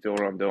out, keep doing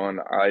what I'm doing,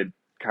 I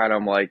kind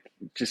of like,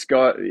 just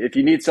go. If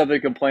you need something to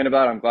complain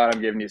about, I'm glad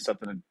I'm giving you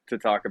something to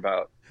talk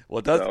about. Well,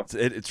 it does. So.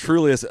 It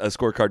truly is a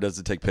scorecard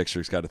doesn't take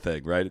pictures kind of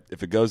thing, right?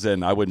 If it goes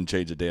in, I wouldn't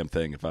change a damn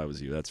thing if I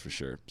was you. That's for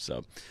sure.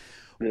 So,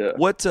 yeah.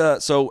 What?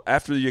 So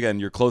after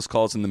your close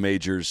calls in the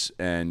majors,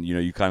 and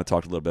you kind of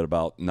talked a little bit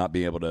about not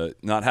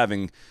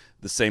having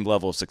the same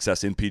level of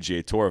success in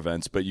PGA Tour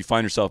events, but you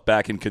find yourself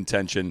back in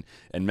contention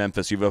in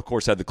Memphis. You've of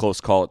course had the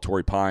close call at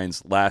Torrey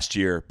Pines last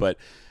year, but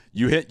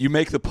you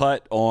make the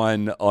putt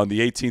on the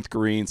 18th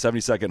green,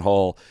 72nd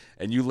hole,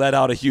 and you let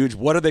out a huge.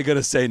 What are they going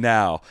to say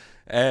now?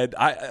 And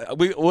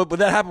when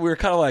that happened, we were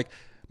kind of like,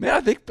 man, I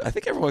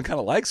think everyone kind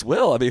of likes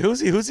Will. I mean, who's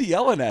he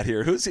yelling at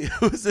here? Who's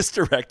this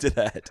directed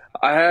at?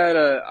 I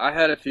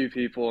had a few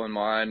people in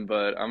mind,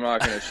 but I'm not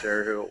going to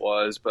share who it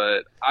was.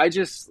 But I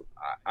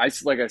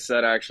like I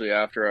said, actually,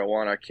 after I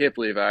won, I can't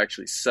believe I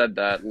actually said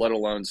that, let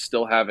alone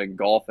still having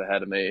golf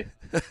ahead of me.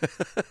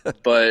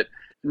 But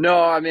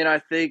no, I mean, I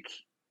think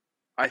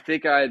I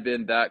had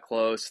been that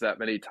close that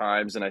many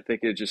times, and I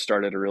think it just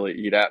started to really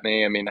eat at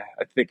me. I mean,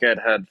 I think I'd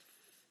had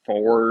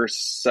 4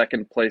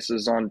 second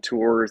places on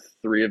tour,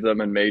 3 of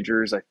them in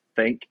majors, I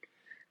think.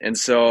 And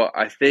so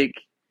I think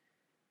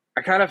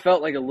I kind of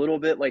felt like a little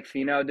bit like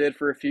Finau did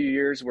for a few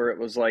years, where it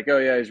was like, oh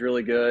yeah, he's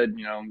really good,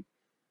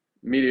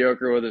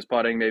 mediocre with his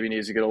putting, maybe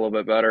needs to get a little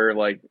bit better.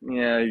 Like,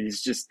 yeah,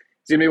 he's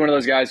gonna be one of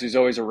those guys who's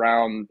always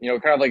around,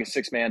 kind of like a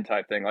 6-man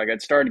type thing. Like,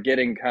 I'd started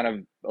getting kind of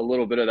a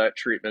little bit of that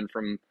treatment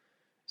from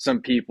some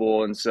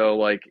people. And so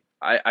like,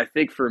 I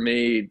think for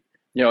me,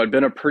 it'd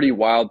been a pretty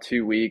wild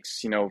 2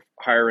 weeks,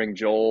 hiring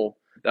Joel.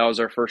 That was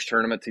our first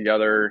tournament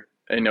together,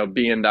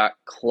 being that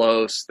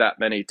close that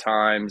many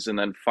times, and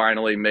then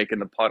finally making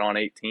the putt on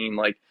 18.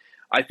 Like,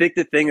 I think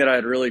the thing that I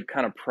had really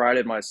kind of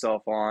prided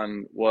myself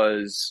on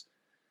was,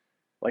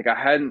 like, I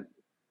hadn't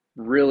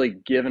really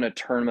given a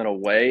tournament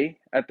away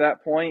at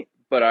that point,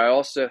 but I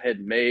also had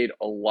made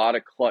a lot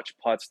of clutch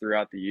putts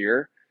throughout the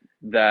year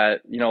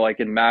that, like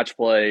in match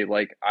play,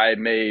 like I had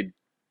made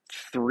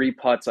 3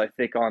 putts, I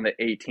think, on the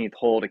 18th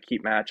hole to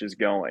keep matches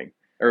going.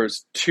 There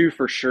was 2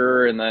 for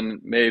sure, and then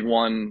made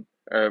 1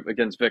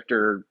 against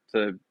Victor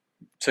to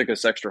took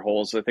us extra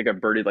holes. So I think I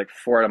birdied like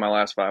 4 out of my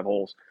last 5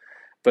 holes.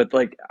 But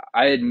like,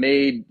 I had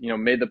made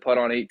the putt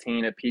on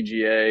 18 at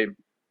PGA.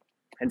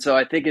 And so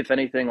I think, if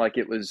anything, like,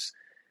 it was,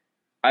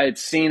 I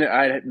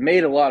had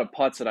made a lot of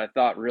putts that I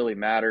thought really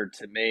mattered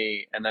to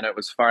me. And then it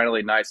was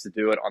finally nice to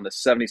do it on the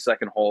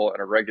 72nd hole in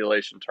a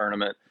regulation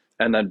tournament,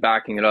 and then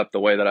backing it up the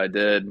way that I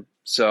did.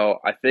 So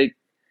I think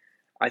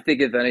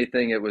if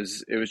anything, it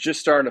was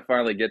just starting to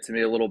finally get to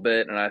me a little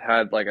bit. And I'd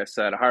had, like I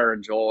said,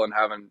 hiring Joel and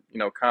having,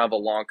 kind of a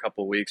long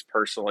couple of weeks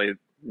personally,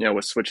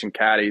 with switching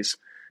caddies,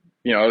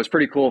 it was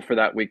pretty cool for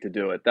that week to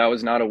do it. That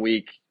was not a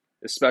week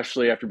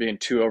especially after being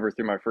 2 over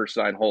through my first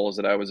 9 holes,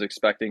 that I was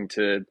expecting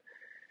to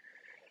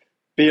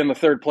be in the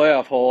third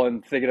playoff hole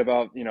and thinking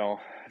about,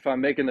 if I'm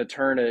making the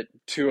turn at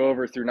 2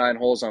 over through 9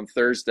 holes on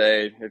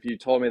Thursday, if you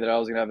told me that I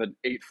was going to have an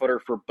 8-footer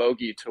for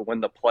bogey to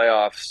win the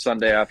playoff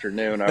Sunday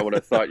afternoon, I would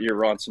have thought you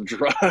were on some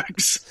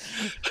drugs.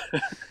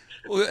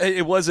 Well,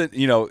 it wasn't,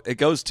 it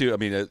goes to,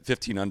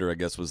 15 under, I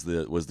guess, was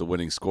the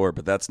winning score,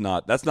 but that's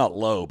not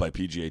low by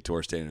PGA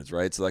Tour standards,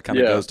 right? So that kind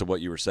of goes to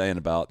what you were saying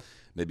about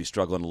maybe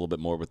struggling a little bit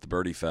more with the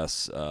birdie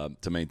fests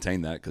to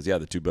maintain that, because,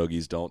 the 2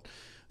 bogeys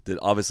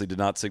obviously did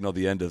not signal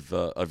the end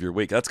of your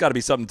week. That's got to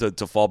be something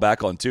to fall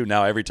back on, too.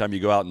 Now, every time you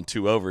go out in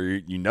 2 over,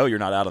 you're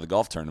not out of the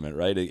golf tournament,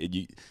 right?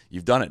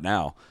 You've done it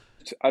now.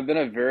 I've been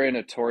a very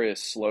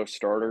notorious slow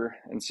starter.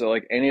 And so,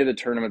 like, any of the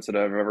tournaments that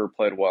I've ever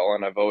played well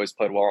in, I've always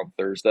played well on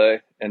Thursday.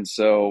 And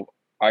so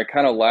I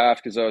kind of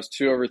laughed because I was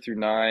 2 over through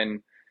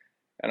 9,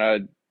 and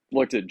I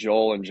looked at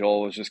Joel, and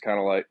Joel was just kind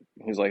of like,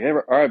 he's like, hey,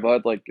 all right,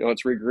 bud, like,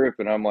 let's regroup.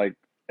 And I'm like,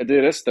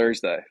 dude, it's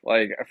Thursday.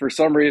 Like, for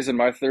some reason,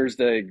 my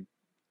Thursday,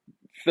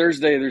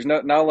 there's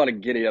not a lot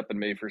of giddy up in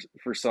me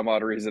for some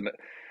odd reason.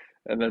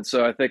 And then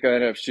so I think I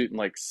ended up shooting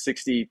like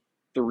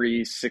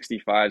 63,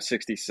 65,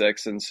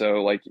 66. And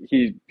so, like,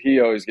 he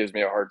always gives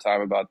me a hard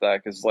time about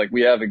that, because, like,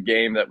 we have a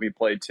game that we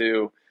play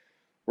too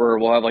where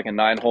we'll have like a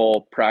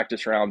 9-hole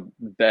practice round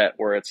bet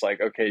where it's like,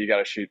 okay, you got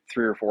to shoot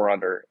 3 or 4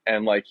 under.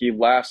 And, like, he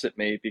laughs at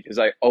me because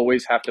I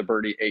always have to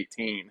birdie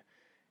 18.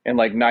 And,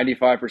 like,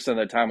 95% of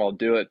the time I'll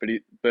do it.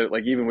 But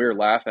like, even we were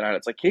laughing at it.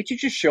 It's like, can't you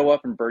just show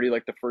up and birdie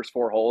like the first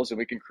 4 holes and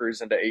we can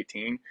cruise into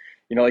 18?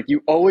 Like,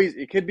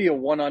 it could be a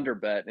 1 under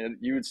bet and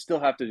you would still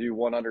have to do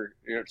 1 under,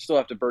 still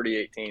have to birdie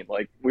 18.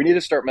 Like, we need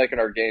to start making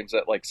our games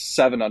at like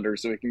 7 under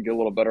so we can get a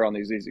little better on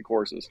these easy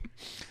courses.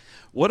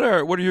 What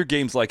are your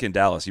games like in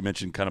Dallas? You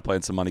mentioned kind of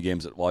playing some money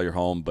games while you're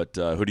home, but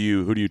who do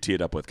you tee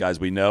it up with? Guys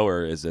we know,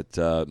 or is it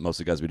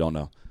mostly guys we don't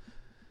know?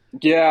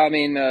 Yeah,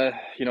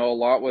 a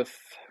lot with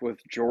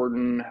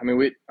Jordan.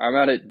 I'm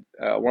at it.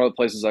 One of the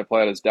places I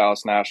play at is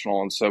Dallas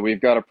National, and so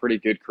we've got a pretty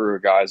good crew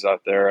of guys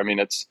out there.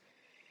 It's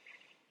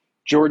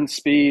Jordan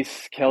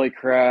Spieth, Kelly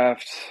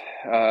Craft,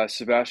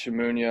 Sebastian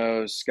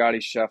Munoz, Scotty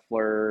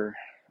Scheffler,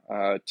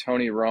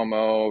 Tony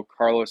Romo,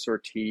 Carlos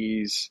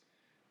Ortiz.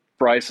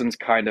 Bryson's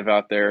kind of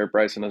out there.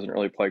 Bryson doesn't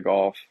really play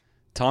golf.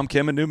 Tom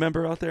Kim, a new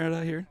member out there,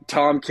 I hear?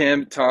 Tom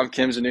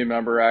Kim's a new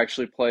member. I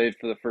actually played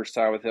for the first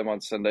time with him on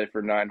Sunday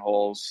for 9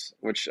 holes,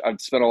 which I've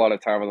spent a lot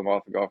of time with him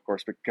off the golf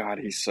course. But God,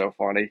 he's so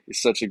funny.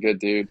 He's such a good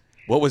dude.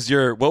 What was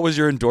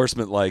your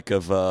endorsement like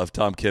of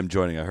Tom Kim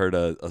joining? I heard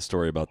a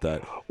story about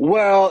that.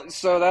 Well,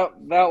 so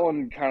that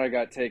one kind of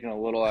got taken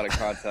a little out of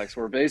context.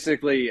 Where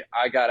basically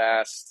I got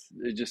asked,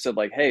 it just said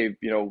like, hey,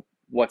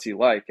 what's he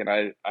like? And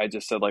I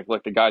just said, like,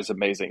 look, the guy's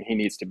amazing. He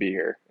needs to be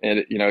here.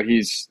 And,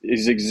 he's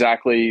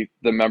exactly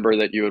the member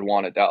that you would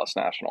want at Dallas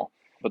National.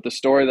 But the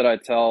story that I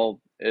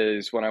tell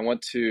is when I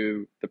went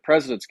to the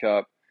President's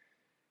Cup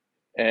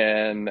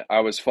and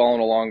I was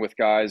following along with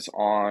guys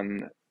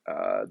on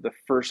the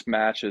first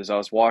matches, I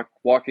was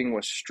walking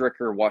with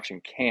Stricker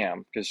watching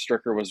Cam, because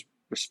Stricker was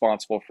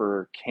responsible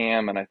for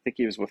Cam, and I think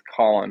he was with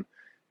Colin.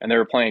 And they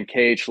were playing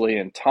KH Lee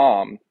and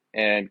Tom.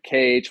 And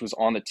KH was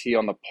on the tee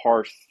on the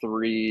par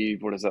 3,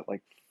 what is that,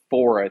 like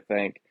 4, I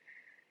think.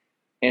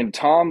 And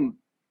Tom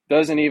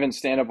doesn't even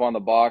stand up on the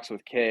box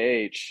with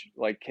KH.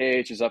 Like,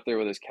 KH is up there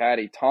with his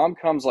caddy. Tom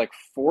comes like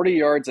 40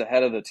 yards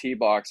ahead of the tee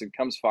box and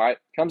comes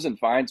and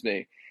finds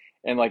me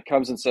and like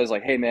comes and says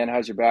like, hey man,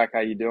 how's your back? How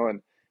you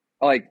doing?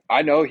 Like,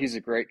 I know he's a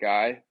great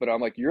guy, but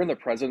I'm like, you're in the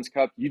President's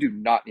Cup. You do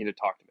not need to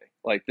talk to me.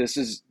 Like, this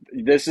is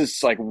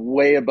like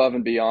way above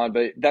and beyond,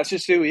 but that's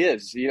just who he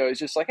is. It's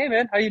just like, hey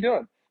man, how you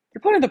doing?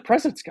 You're playing the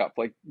President's Cup.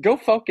 Like, go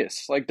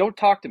focus. Like, don't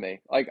talk to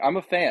me. Like, I'm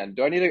a fan.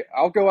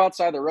 I'll go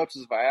outside the ropes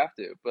if I have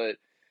to. But,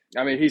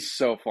 he's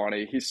so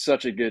funny. He's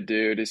such a good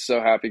dude. He's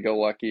so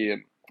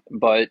happy-go-lucky.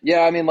 But,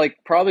 yeah, like,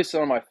 probably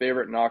some of my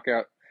favorite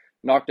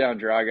knockdown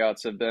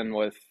dragouts have been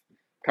with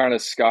kind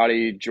of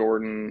Scotty,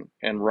 Jordan,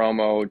 and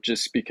Romo,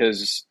 just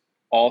because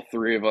all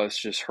 3 of us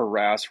just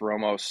harass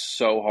Romo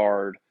so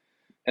hard.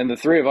 And the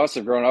 3 of us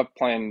have grown up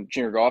playing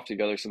junior golf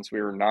together since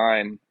we were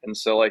 9. And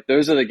so, like,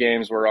 those are the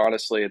games where,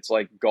 honestly, it's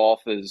like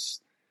golf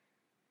is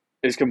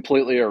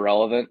completely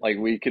irrelevant. Like,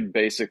 we could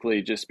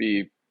basically just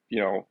be,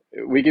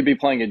 we could be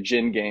playing a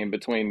gin game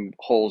between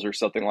holes or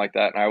something like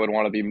that, and I would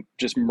want to be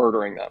just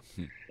murdering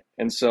them.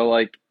 And so,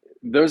 like,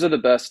 those are the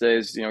best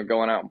days,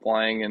 going out and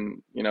playing.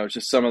 And,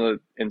 just some of the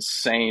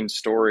insane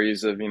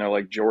stories of,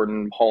 like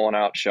Jordan holing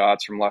out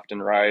shots from left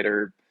and right,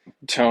 or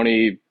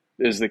Tony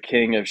is the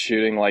king of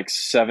shooting like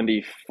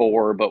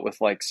 74, but with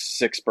like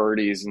 6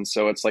 birdies. And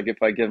so it's like, if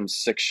I give him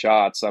 6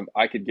 shots,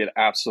 I could get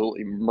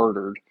absolutely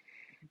murdered.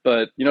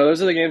 But,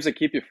 those are the games that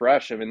keep you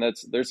fresh.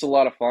 There's a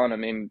lot of fun.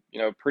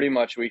 Pretty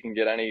much we could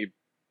get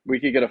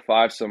a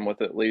 5-some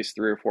with at least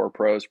 3 or 4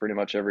 pros pretty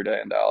much every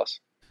day in Dallas.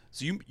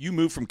 So you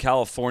moved from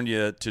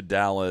California to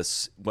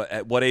Dallas.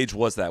 At what age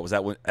was that? Was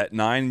that at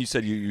 9? You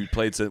said you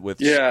played with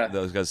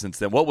those guys since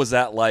then. What was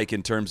that like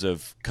in terms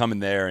of coming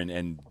there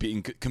and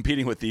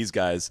competing with these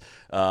guys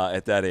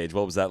at that age?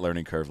 What was that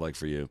learning curve like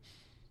for you?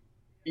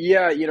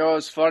 Yeah, it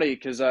was funny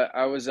because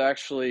I was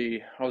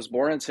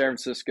born in San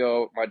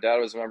Francisco. My dad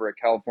was a member of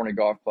California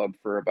Golf Club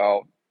for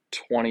about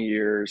 20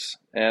 years,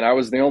 and I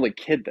was the only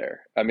kid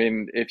there. I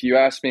mean, if you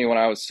asked me when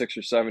I was 6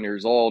 or 7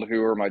 years old who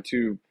were my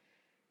two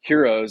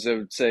heroes, I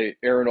would say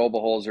Aaron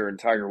Oberholzer and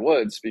Tiger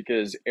Woods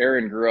because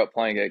Aaron grew up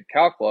playing at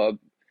Cal Club,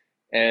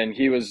 and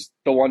he was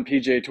the one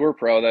PGA Tour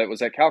pro that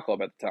was at Cal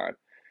Club at the time.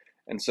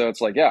 And so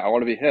it's like, yeah, I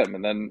want to be him.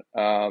 And then,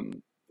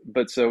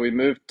 but so we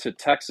moved to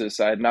Texas.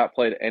 I had not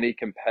played any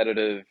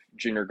competitive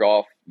junior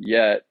golf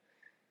yet.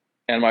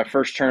 And my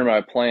first tournament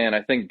I played,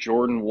 I think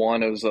Jordan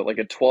won. It was like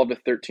a 12 to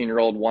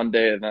 13-year-old one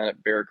day event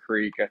at Bear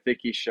Creek. I think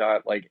he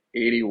shot like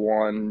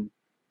 81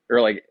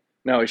 or like,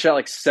 no, he shot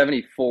like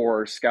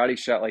 74. Scotty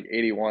shot like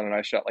 81 and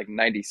I shot like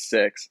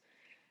 96.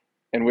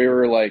 And we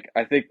were like,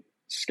 I think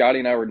Scotty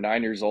and I were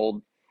 9 years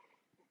old.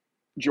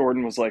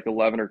 Jordan was like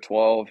 11 or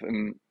 12.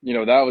 And,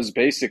 that was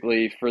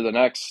basically for the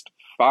next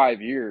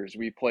 5 years,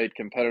 we played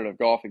competitive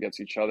golf against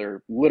each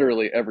other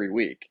literally every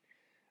week.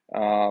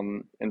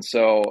 And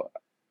so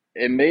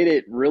it made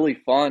it really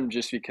fun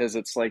just because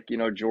it's like,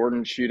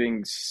 Jordan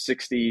shooting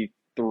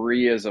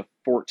 63 as a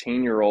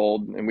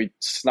 14-year-old. And we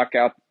snuck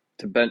out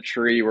to Bent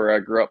Tree where I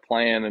grew up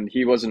playing. And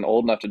he wasn't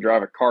old enough to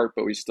drive a cart,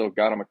 but we still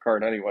got him a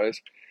cart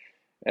anyways.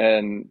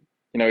 And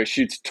he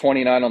shoots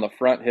 29 on the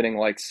front, hitting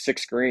like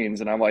 6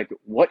 greens. And I'm like,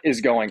 what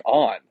is going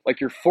on? Like,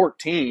 you're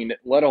 14,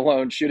 let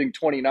alone shooting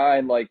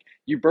 29. Like,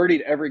 you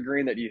birdied every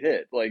green that you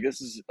hit. Like,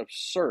 this is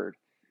absurd.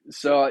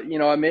 So,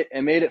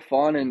 it made it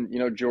fun.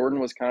 And,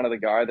 Jordan was kind of the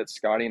guy that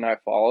Scotty and I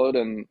followed.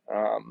 And,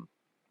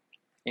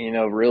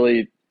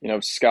 really,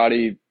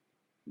 Scotty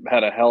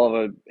had a hell of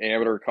an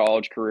amateur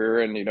college career.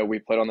 And, we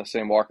played on the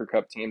same Walker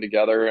Cup team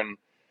together. And,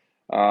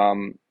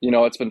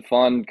 it's been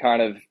fun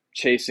kind of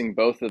chasing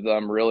both of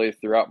them really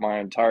throughout my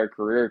entire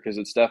career because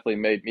it's definitely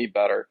made me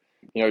better.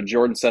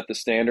 Jordan set the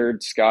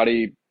standard.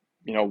 Scotty,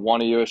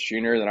 won a U.S.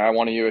 Junior, then I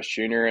won a U.S.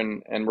 Junior,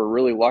 and we're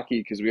really lucky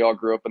because we all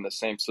grew up in the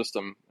same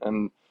system.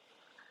 And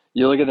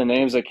you look at the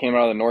names that came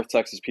out of the North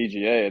Texas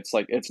PGA, it's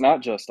like it's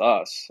not just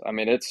us. I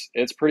mean,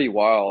 it's pretty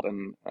wild,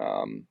 and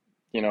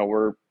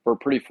we're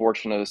pretty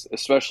fortunate,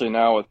 especially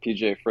now with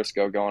PGA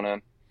Frisco going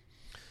in.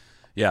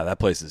 Yeah, that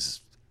place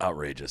is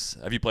outrageous.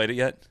 Have you played it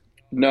yet?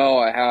 No,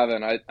 I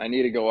haven't. I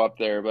need to go up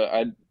there,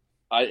 but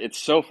it's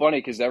so funny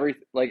because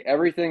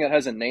everything that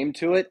has a name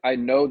to it, I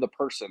know the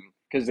person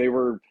because they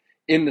were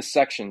in the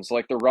sections,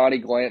 like the Ronnie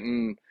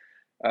Glanton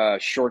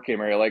short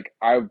game area. Like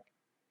I've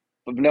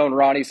known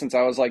Ronnie since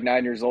I was like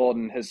 9 years old,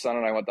 and his son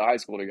and I went to high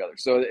school together.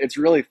 So it's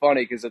really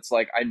funny because it's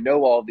like I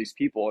know all of these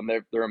people, and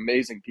they're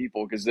amazing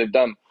people because they've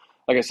done,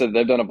 like I said,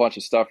 they've done a bunch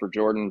of stuff for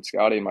Jordan,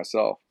 Scotty, and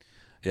myself.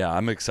 Yeah,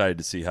 I'm excited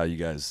to see how you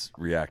guys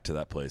react to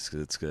that place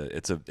because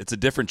it's a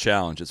different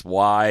challenge. It's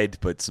wide,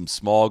 but some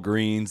small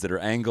greens that are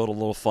angled a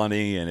little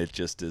funny, and it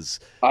just is.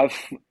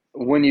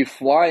 When you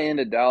fly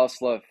into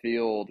Dallas Love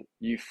Field,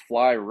 you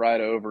fly right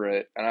over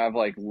it, and I've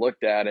like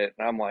looked at it,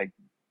 and I'm like,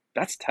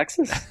 that's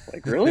Texas?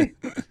 Like, really?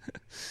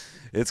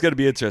 It's going to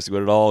be interesting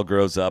when it all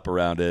grows up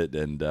around it,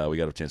 and we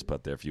got a chance to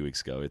put there a few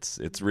weeks ago.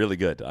 It's really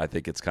good. I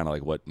think it's kind of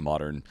like what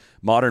modern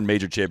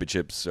major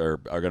championships are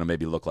going to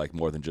maybe look like,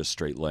 more than just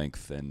straight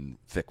length and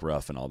thick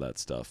rough and all that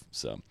stuff.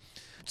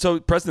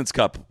 So President's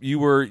Cup, you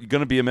were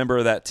going to be a member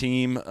of that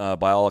team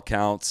by all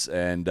accounts,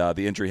 and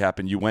the injury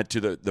happened. You went to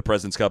the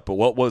President's Cup, but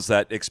what was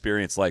that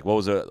experience like? What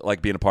was it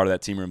like being a part of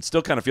that team room?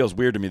 Still kind of feels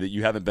weird to me that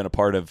you haven't been a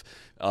part of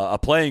a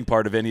playing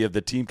part of any of the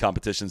team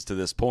competitions to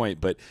this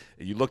point. But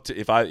you looked,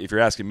 if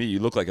you're asking me, you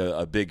look like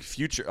a big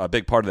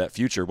part of that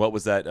future. What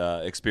was that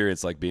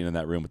experience like being in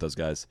that room with those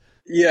guys?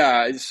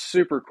 Yeah, it's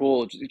super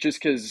cool. Just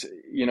because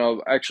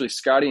actually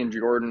Scotty and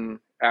Jordan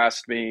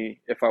asked me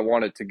if I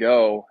wanted to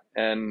go,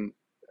 and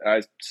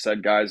I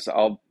said, guys,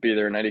 I'll be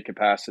there in any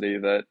capacity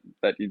that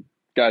you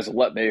guys will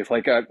let me.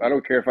 Like, I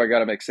don't care if I got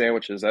to make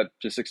sandwiches. I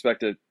just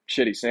expect a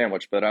shitty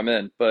sandwich, but I'm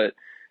in. But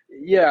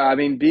yeah, I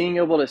mean, being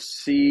able to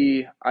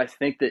see, I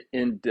think the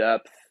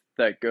in-depth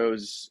that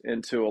goes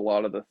into a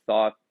lot of the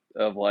thought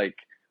of like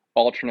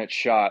alternate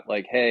shot,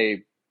 like,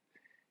 hey,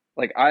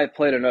 like I've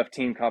played enough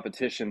team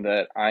competition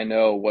that I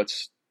know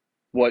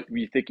what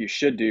you think you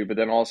should do, but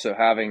then also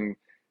having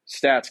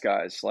stats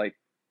guys like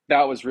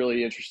that was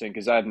really interesting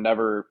because I've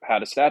never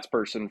had a stats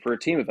person for a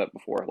team event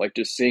before. Like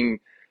just seeing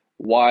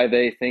why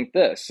they think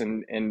this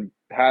and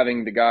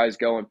having the guys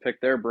go and pick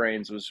their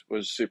brains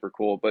was super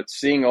cool. But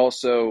seeing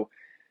also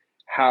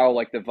how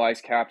like the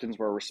vice captains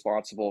were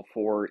responsible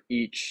for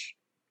each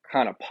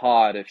kind of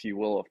pod, if you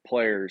will, of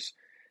players,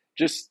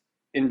 just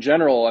in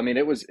general, I mean,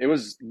 it was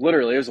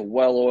a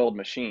well-oiled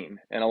machine,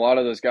 and a lot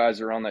of those guys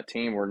that are on that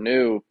team were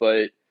new,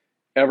 but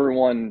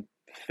everyone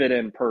fit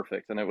in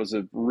perfect, and it was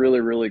a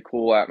really, really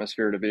cool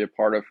atmosphere to be a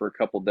part of for a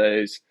couple of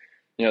days.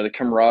 The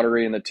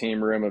camaraderie in the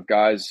team room of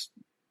guys,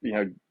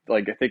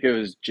 like I think it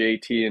was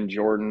JT and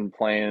Jordan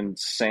playing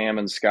Sam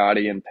and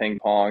Scotty and ping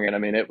pong, and I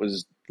mean, it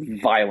was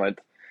violent.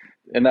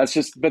 And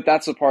but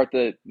that's the part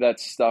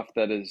that's stuff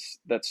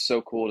that's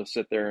so cool to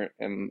sit there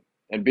and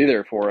be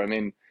there for. I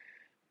mean,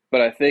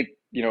 but I think,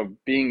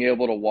 being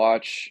able to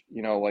watch,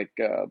 like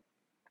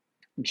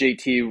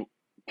JT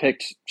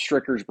picked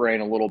Stricker's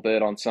brain a little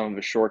bit on some of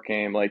his short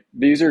game. Like,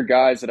 these are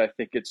guys that I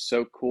think it's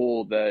so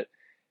cool that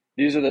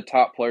these are the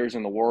top players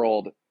in the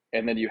world.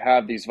 And then you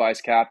have these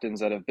vice captains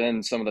that have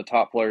been some of the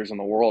top players in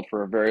the world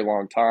for a very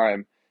long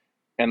time.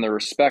 And the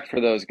respect for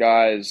those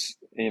guys,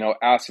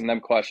 asking them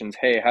questions.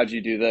 Hey, how'd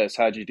you do this?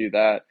 How'd you do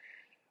that?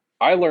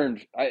 I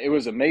learned it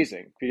was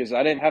amazing because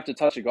I didn't have to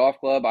touch a golf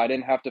club. I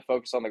didn't have to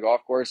focus on the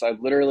golf course. I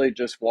literally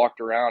just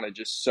walked around and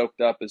just soaked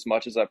up as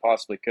much as I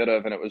possibly could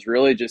have. And it was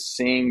really just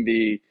seeing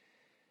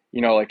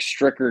like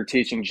Stricker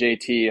teaching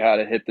JT how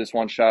to hit this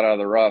one shot out of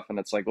the rough. And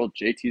it's like, well,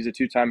 JT's a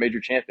 2-time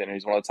major champion and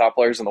he's one of the top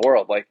players in the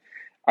world. Like,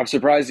 I'm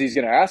surprised he's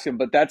going to ask him,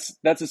 but that's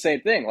the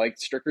same thing. Like,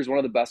 Stricker's one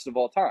of the best of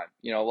all time,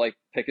 like,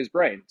 pick his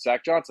brain.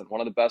 Zach Johnson,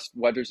 one of the best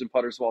wedgers and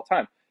putters of all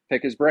time,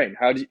 pick his brain.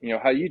 How do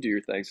you do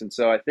your things? And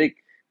so I think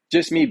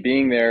just me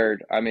being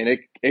there, I mean,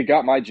 it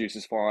got my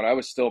juices flowing. I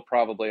was still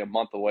probably a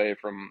month away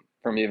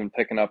from even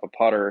picking up a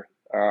putter.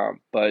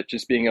 But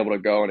just being able to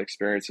go and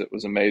experience it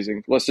was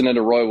amazing. Listening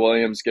to Roy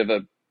Williams give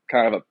a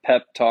kind of a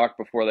pep talk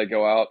before they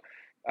go out.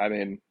 I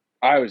mean,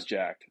 I was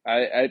jacked.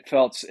 It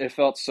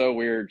felt so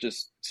weird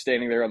just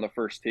standing there on the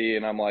first tee,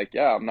 and I'm like,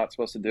 yeah, I'm not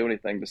supposed to do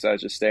anything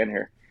besides just stand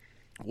here.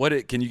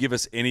 Can you give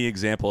us any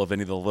example of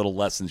any of the little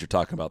lessons you're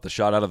talking about, the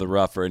shot out of the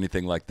rough or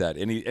anything like that?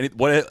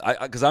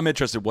 Because I'm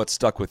interested what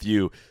stuck with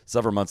you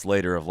several months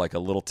later of like a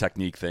little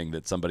technique thing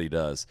that somebody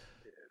does.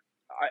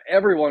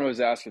 Everyone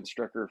was asking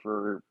Stricker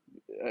for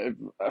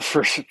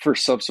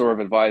some sort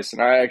of advice,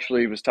 and I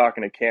actually was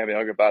talking to Cam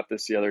Young about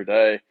this the other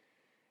day.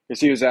 Because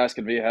he was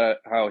asking me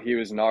how he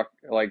was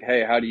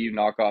hey, how do you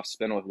knock off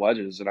spin with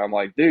wedges? And I'm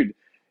like, dude,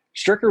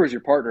 Stricker was your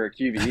partner at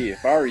QVE.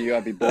 If I were you,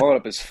 I'd be blowing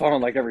up his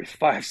phone like every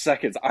 5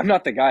 seconds. I'm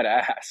not the guy to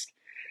ask.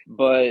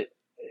 But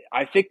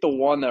I think the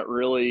one that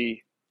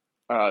really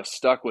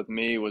stuck with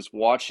me was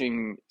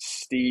watching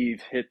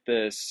Steve hit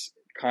this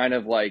kind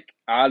of like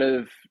out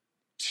of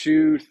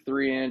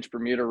 2-3 inch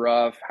Bermuda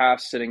rough,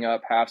 half sitting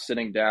up, half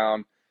sitting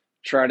down,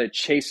 trying to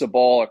chase a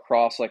ball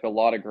across like a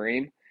lot of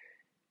green.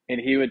 And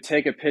he would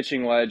take a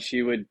pitching wedge.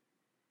 He would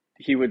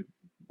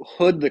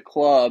hood the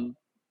club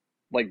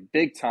like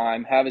big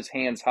time, have his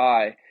hands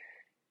high.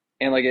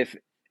 And like if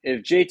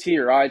JT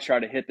or I try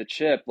to hit the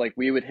chip, like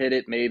we would hit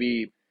it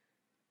maybe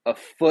a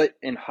foot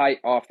in height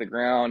off the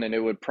ground, and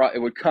it would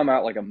come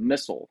out like a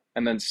missile.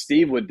 And then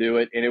Steve would do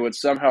it, and it would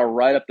somehow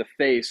right up the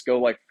face, go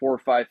like 4 or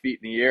 5 feet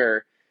in the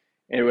air,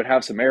 and it would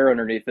have some air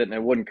underneath it, and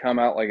it wouldn't come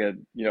out like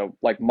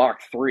like Mach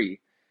 3.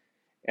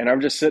 And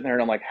I'm just sitting there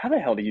and I'm like, how the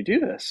hell do you do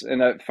this?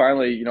 And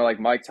finally, like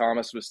Mike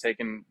Thomas was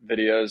taking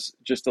videos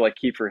just to like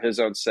keep for his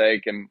own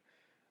sake. And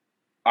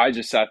I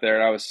just sat there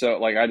and I was so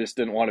like, I just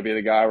didn't want to be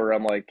the guy where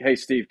I'm like, hey,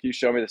 Steve, can you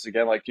show me this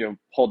again? Like,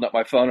 holding up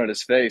my phone at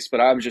his face.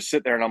 But I was just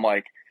sitting there and I'm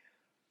like,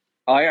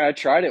 I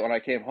tried it when I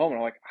came home and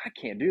I'm like, I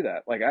can't do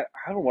that. Like, I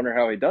don't wonder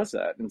how he does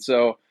that. And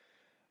so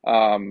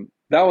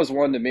that was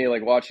one to me,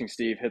 like watching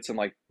Steve hit some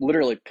like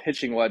literally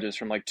pitching wedges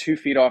from like 2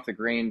 feet off the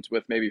greens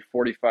with maybe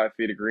 45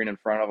 feet of green in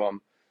front of him,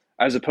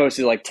 as opposed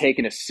to like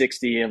taking a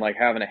 60 and like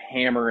having to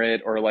hammer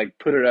it or like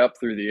put it up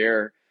through the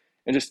air.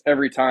 And just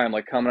every time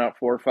like coming out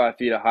 4 or 5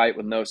 feet of height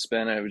with no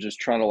spin, and it would just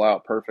trundle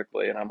out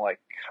perfectly. And I'm like,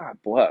 God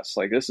bless,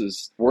 like this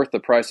is worth the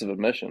price of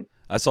admission.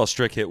 I saw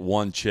Strick hit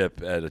one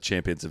chip at a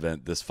Champions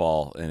event this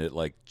fall, and it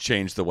like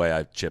changed the way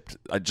I chipped.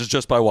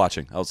 Just by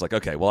watching, I was like,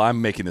 okay, well,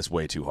 I'm making this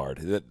way too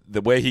hard.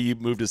 The way he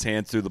moved his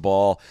hands through the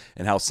ball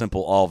and how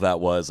simple all of that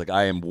was, like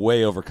I am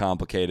way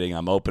overcomplicating.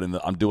 I'm opening,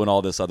 I'm doing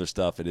all this other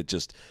stuff, and it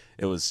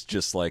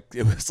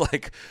was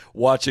like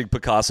watching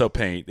Picasso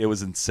paint. It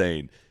was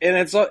insane. And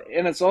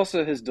it's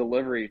also his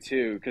delivery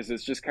too, because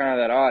it's just kind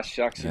of that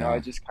shucks, I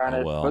just kind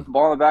of put the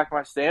ball in the back of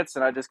my stance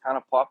and I just kind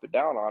of plop it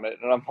down on it,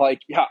 and I'm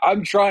like, yeah,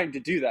 I'm trying to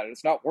do that.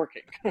 It's not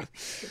working.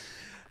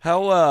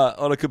 How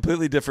on a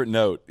completely different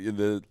note,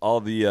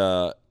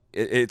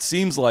 it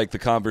seems like the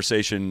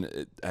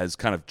conversation has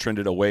kind of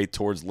trended away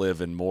towards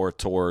LIV and more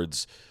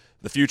towards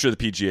the future of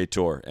the PGA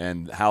Tour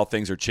and how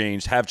things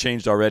have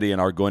changed already and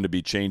are going to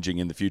be changing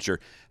in the future.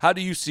 How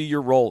do you see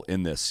your role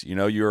in this?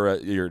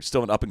 You're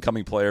still an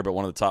up-and-coming player, but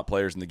one of the top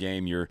players in the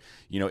game. You're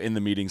in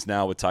the meetings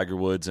now with Tiger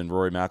Woods and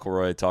Rory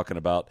McIlroy talking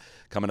about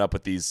coming up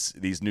with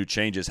these new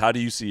changes. How do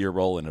you see your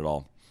role in it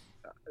all?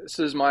 This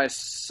is my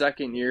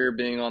second year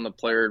being on the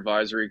Player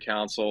Advisory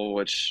Council,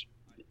 which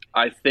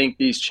I think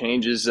these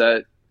changes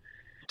to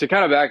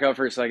kind of back up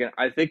for a second,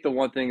 I think the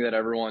one thing that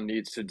everyone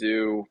needs to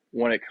do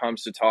when it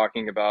comes to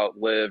talking about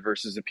LIV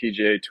versus the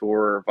PGA Tour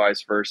or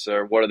vice versa,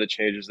 or what are the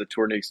changes the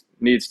tour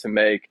needs to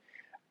make,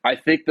 I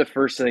think the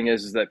first thing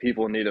is that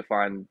people need to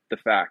find the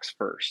facts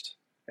first.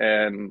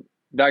 And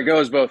that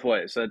goes both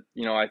ways.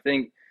 I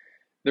think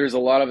there's a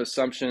lot of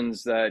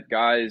assumptions that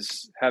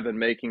guys have been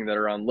making that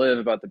are on LIV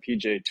about the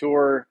PGA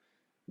Tour,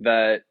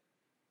 that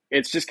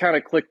it's just kind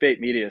of clickbait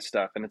media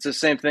stuff. And it's the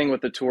same thing with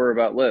the tour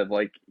about LIV.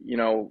 Like,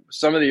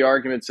 some of the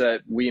arguments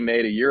that we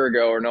made a year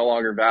ago are no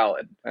longer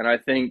valid. And I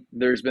think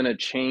there's been a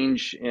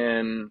change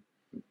in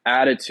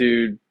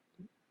attitude,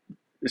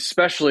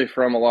 especially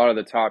from a lot of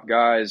the top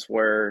guys,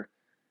 where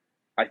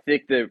I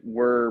think that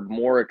we're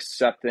more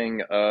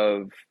accepting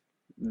of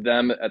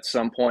them at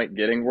some point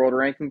getting world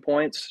ranking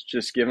points,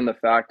 just given the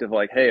fact of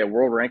like, hey, a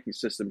world ranking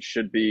system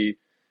should be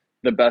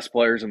the best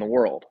players in the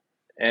world.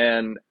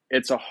 And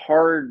it's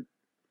even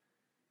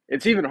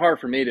hard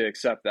for me to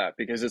accept that,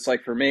 because it's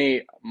like, for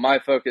me, my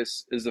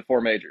focus is the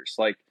 4 majors.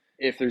 Like,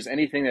 if there's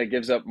anything that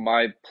gives up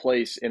my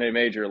place in a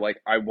major,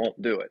 like, I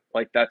won't do it.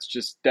 Like, that's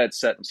just dead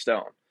set in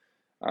stone.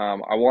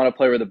 I want to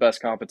play where the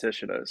best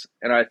competition is.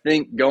 And I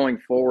think going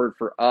forward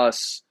for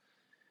us,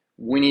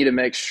 we need to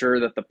make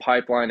sure that the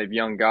pipeline of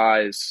young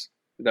guys,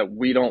 that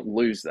we don't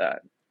lose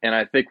that. And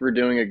I think we're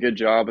doing a good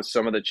job with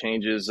some of the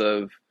changes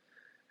of,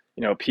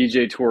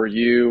 PJ Tour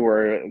U,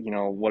 or,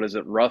 what is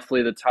it?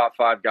 Roughly the top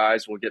 5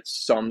 guys will get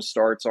some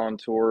starts on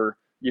tour.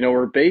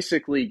 We're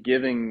basically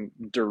giving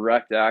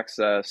direct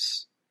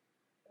access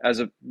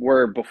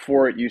where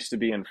before it used to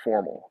be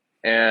informal.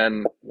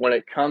 And when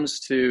it comes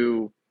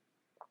to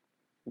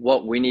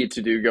what we need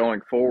to do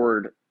going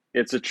forward,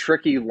 it's a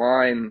tricky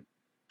line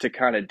to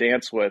kind of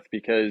dance with,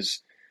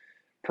 because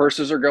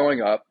purses are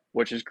going up,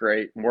 which is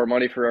great. More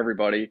money for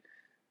everybody.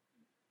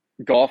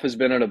 Golf has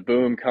been in a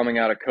boom coming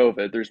out of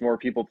COVID. There's more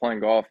people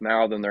playing golf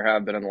now than there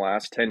have been in the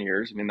last 10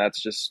 years. I mean,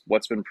 that's just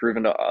what's been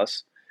proven to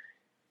us.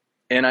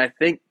 And I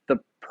think the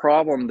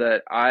problem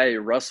that I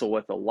wrestle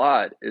with a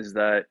lot is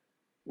that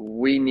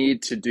we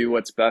need to do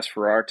what's best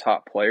for our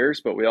top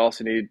players, but we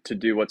also need to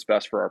do what's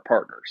best for our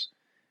partners.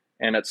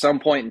 And at some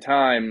point in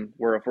time,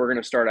 where if we're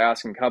going to start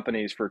asking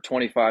companies for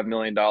 $25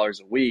 million a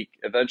week,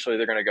 eventually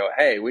they're going to go,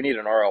 hey, we need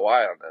an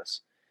ROI on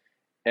this.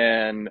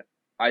 And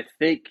I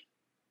think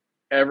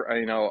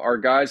our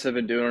guys have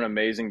been doing an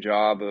amazing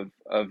job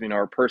of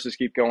our purses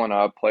keep going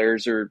up.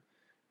 Players are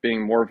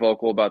being more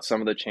vocal about some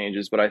of the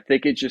changes, but I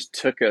think it just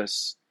took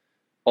us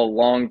a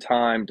long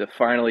time to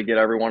finally get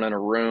everyone in a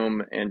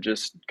room and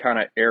just kind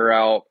of air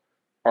out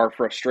our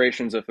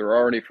frustrations, if there are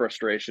already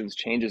frustrations,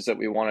 changes that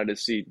we wanted to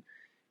see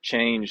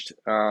changed.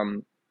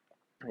 The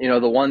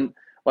one,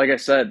 like I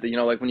said,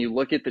 like when you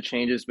look at the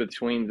changes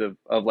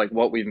of like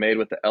what we've made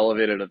with the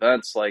elevated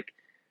events, like,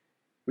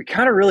 we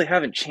kind of really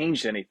haven't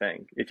changed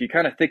anything. If you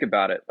kind of think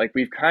about it, like,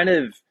 we've kind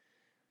of,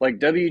 like,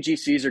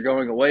 WGCs are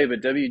going away,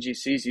 but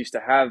WGCs used to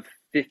have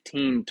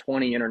 15,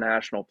 20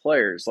 international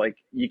players. Like,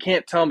 you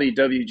can't tell me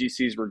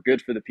WGCs were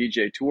good for the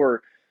PGA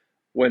Tour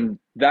when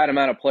that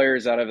amount of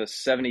players out of a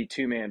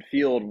 72-man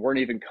field weren't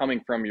even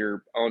coming from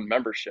your own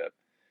membership.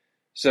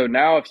 So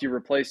now if you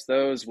replace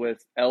those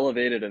with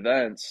elevated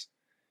events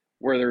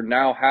where they're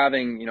now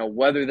having,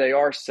 whether they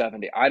are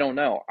 70, I don't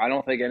know. I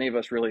don't think any of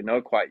us really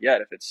know quite yet.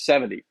 If it's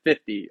 70,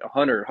 50,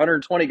 100,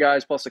 120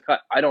 guys plus a cut,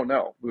 I don't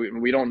know.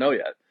 We don't know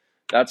yet.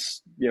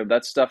 That's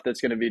stuff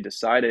that's going to be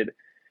decided.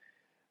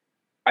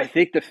 I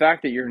think the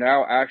fact that you're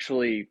now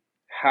actually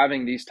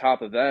having these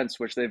top events,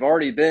 which they've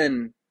already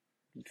been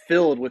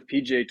filled with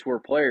PGA Tour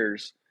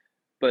players,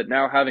 but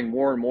now having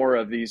more and more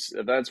of these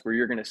events where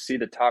you're going to see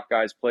the top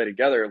guys play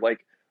together, like,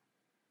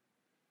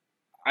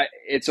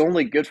 it's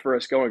only good for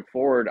us going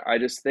forward. I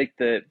just think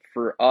that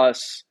for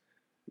us,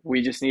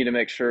 we just need to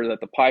make sure that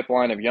the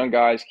pipeline of young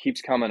guys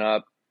keeps coming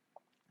up.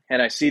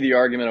 And I see the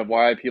argument of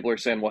why people are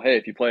saying, well, hey,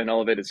 if you play an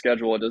elevated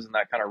schedule, doesn't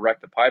that kind of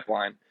wreck the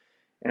pipeline?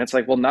 And it's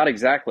like, well, not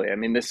exactly. I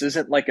mean, this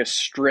isn't like a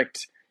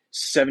strict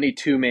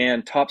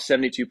 72-man, top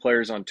 72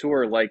 players on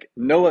tour. Like,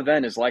 no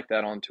event is like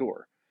that on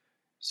tour.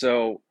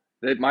 So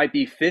it might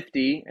be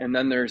 50, and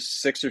then there's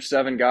 6 or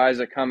 7 guys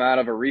that come out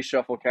of a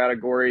reshuffle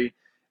category,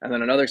 and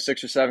then another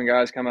 6 or 7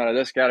 guys come out of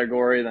this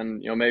category,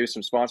 then, maybe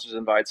some sponsors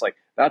invites. Like,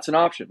 that's an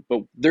option,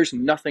 but there's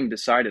nothing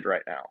decided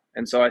right now.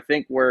 And so I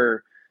think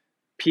where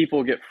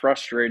people get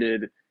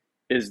frustrated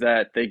is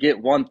that they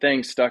get one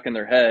thing stuck in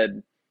their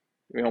head,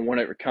 when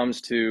it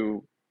comes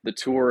to the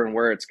tour and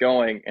where it's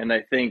going, and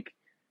they think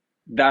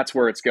that's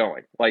where it's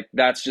going. Like,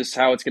 that's just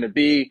how it's going to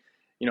be.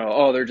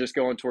 They're just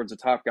going towards the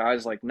top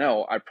guys. Like,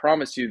 no, I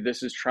promise you,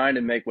 this is trying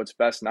to make what's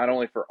best, not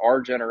only for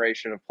our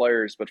generation of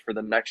players, but for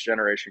the next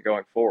generation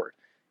going forward.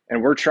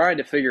 And we're trying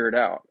to figure it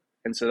out.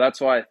 And so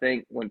that's why I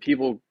think when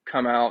people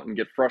come out and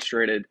get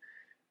frustrated,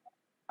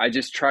 I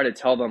just try to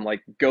tell them,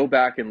 like, go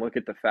back and look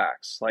at the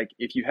facts. Like,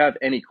 if you have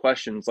any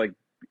questions, like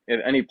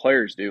if any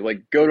players do,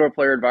 like, go to a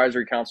player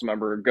advisory council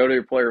member, or go to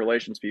your player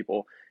relations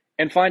people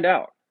and find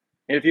out.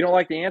 And if you don't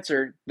like the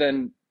answer,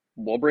 then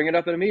we'll bring it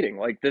up in a meeting.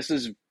 Like, this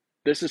is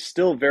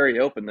still very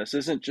open. This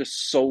isn't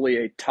just solely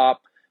a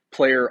top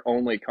player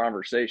only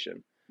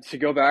conversation. To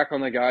go back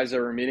on the guys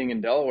that were meeting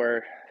in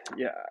Delaware,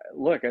 yeah,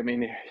 look, I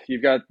mean,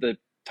 you've got the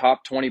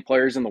top 20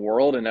 players in the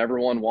world, and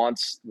everyone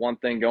wants one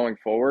thing going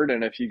forward.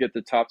 And if you get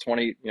the top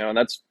 20, and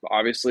that's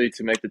obviously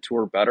to make the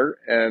tour better.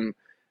 And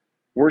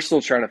we're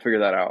still trying to figure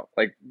that out.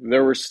 Like,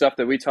 there was stuff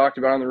that we talked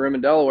about in the room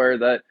in Delaware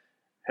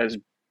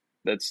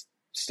that's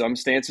some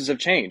stances have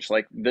changed.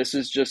 Like, this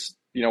is just,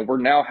 we're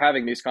now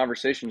having these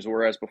conversations,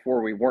 whereas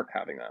before we weren't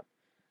having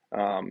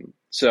them.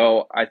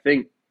 So I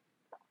think,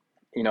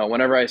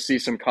 whenever I see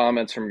some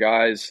comments from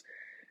guys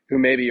who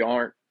maybe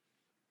aren't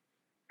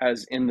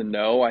as in the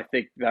know, I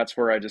think that's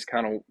where I just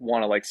kind of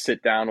want to, like,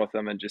 sit down with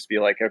them and just be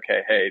like,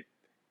 okay, hey,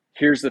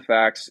 here's the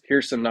facts,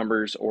 here's some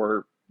numbers,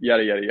 or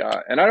yada, yada,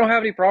 yada. And I don't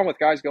have any problem with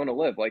guys going to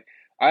live. Like,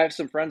 I have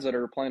some friends that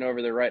are playing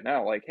over there right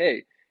now. Like,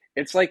 hey,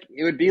 it's like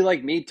it would be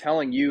like me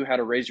telling you how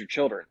to raise your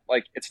children.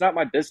 Like, it's not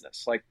my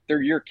business. Like,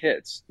 they're your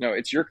kids. No,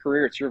 it's your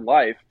career, it's your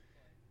life.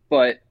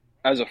 But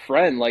as a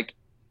friend, like,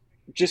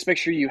 just make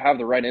sure you have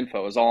the right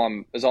info. Is all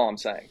I'm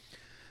saying.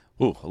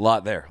 Ooh, a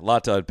lot there, a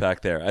lot to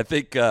unpack there. I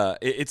think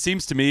it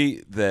seems to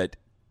me that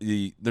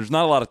there's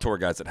not a lot of tour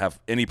guys that have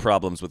any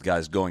problems with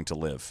guys going to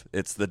live.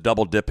 It's the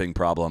double dipping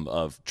problem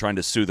of trying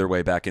to sue their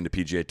way back into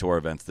PGA Tour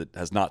events that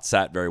has not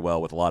sat very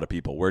well with a lot of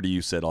people. Where do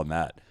you sit on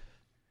that?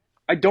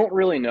 I don't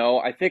really know.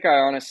 I think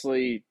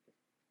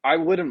I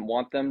wouldn't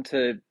want them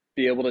to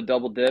be able to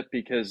double dip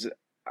because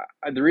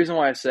the reason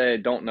why I say I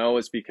don't know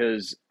is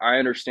because I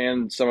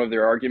understand some of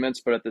their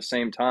arguments, but at the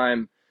same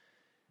time,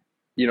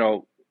 you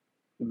know,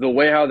 the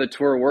way how the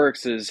tour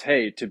works is,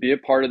 hey, to be a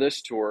part of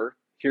this tour,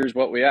 here's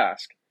what we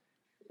ask.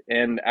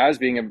 And as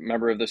being a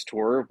member of this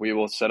tour, we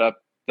will set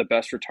up the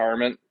best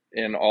retirement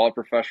in all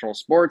professional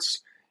sports.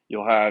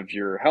 You'll have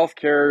your health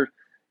care.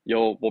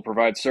 We'll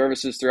provide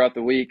services throughout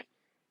the week.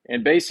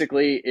 And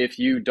basically, if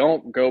you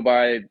don't go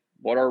by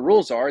what our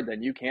rules are,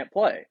 then you can't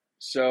play.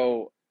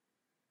 So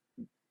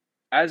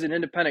as an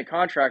independent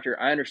contractor,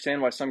 I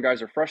understand why some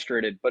guys are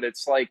frustrated, but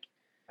it's like,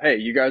 hey,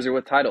 you guys are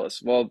with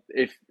Titleist. Well,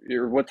 if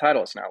you're with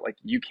Titleist now, like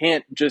you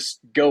can't just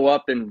go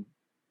up and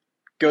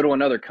go to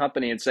another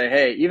company and say,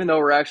 hey, even though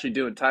we're actually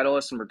doing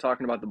Titleist and we're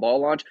talking about the ball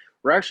launch,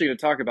 we're actually going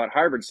to talk about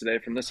hybrids today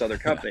from this other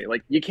company.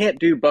 Like you can't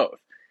do both.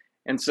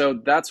 And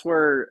so that's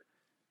where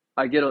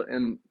I get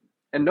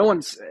and no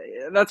one's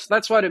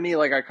that's why to me,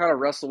 like I kind of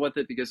wrestle with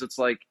it because it's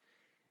like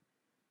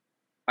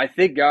I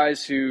think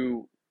guys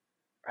who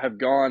have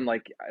gone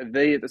like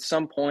they at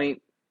some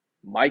point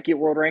might get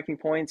world ranking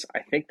points. I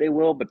think they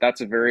will, but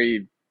that's a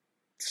very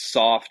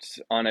soft,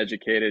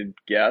 uneducated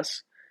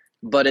guess.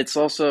 But it's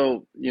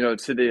also,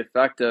 to the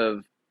effect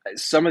of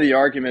some of the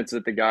arguments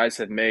that the guys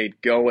have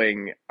made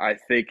going, I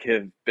think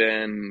have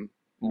been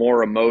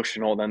more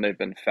emotional than they've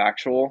been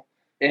factual.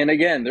 And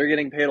again, they're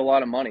getting paid a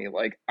lot of money.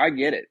 Like, I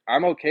get it.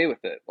 I'm okay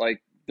with it.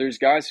 Like, there's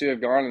guys who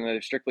have gone and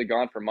they've strictly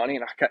gone for money,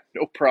 and I got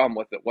no problem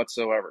with it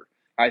whatsoever.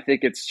 I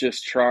think it's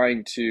just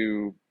trying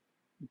to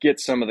get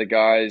some of the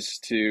guys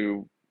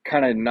to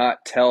kind of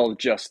not tell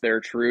just their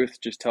truth,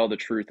 just tell the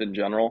truth in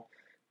general.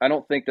 I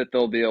don't think that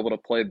they'll be able to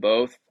play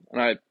both, and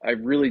I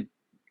really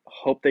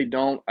hope they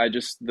don't.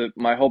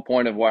 My whole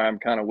point of why I'm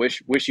kind of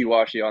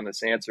wishy-washy on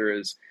this answer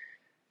is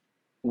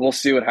we'll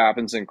see what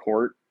happens in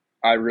court.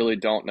 I really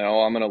don't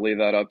know. I'm going to leave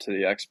that up to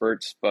the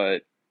experts,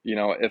 but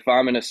if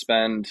I'm going to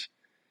spend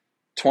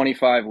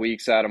 25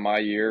 weeks out of my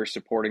year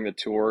supporting the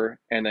tour,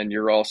 and then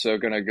you're also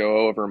going to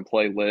go over and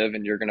play live,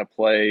 and you're going to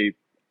play,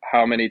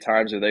 how many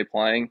times are they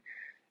playing?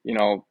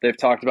 They've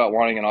talked about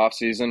wanting an off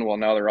season. Well,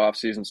 now their off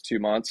season's 2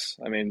 months.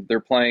 I mean, they're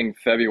playing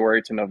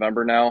February to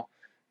November now,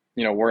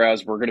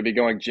 whereas we're going to be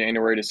going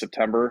January to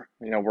September.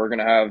 We're going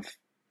to have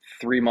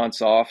 3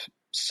 months off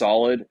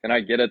solid. And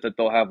I get it that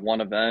they'll have one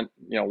event,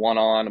 one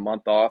on, a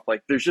month off.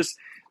 Like there's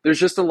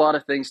just a lot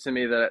of things to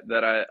me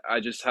that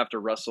I just have to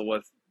wrestle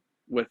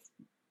with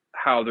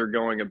how they're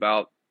going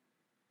about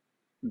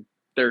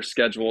their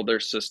schedule,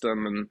 their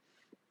system, and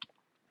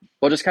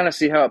we'll just kind of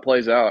see how it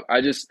plays out.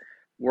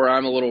 Where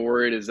I'm a little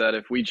worried is that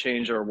if we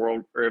change our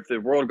world, or if the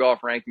world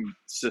golf ranking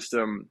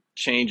system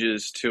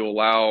changes to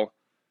allow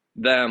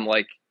them,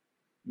 like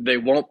they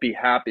won't be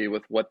happy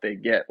with what they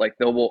get. Like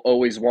they will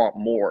always want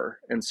more.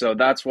 And so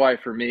that's why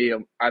for me,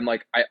 I'm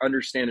like, I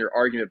understand their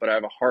argument, but I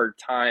have a hard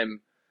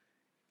time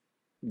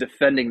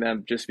defending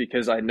them just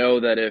because I know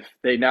that if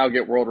they now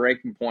get world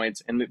ranking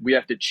points and we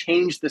have to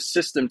change the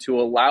system to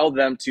allow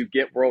them to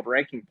get world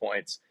ranking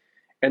points,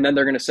 and then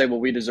they're going to say, well,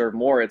 we deserve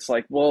more. It's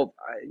like, well,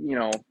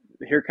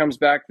 here comes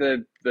back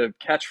the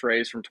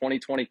catchphrase from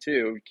 2022.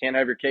 You can't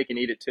have your cake and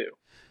eat it too.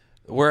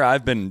 Where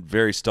I've been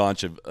very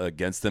staunch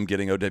against them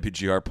getting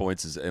OWGR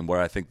points and where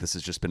I think this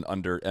has just been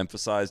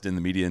underemphasized in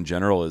the media in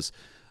general is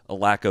a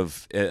lack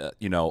of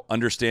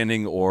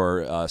understanding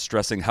or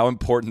stressing how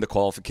important the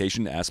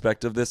qualification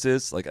aspect of this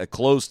is. Like a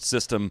closed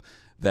system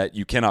that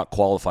you cannot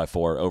qualify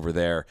for over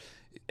there,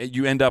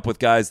 you end up with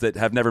guys that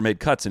have never made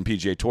cuts in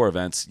PGA Tour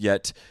events,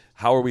 yet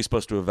how are we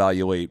supposed to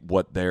evaluate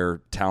what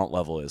their talent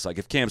level is? Like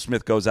if Cam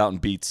Smith goes out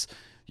and beats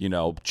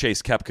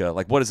Chase Koepka,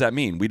 like what does that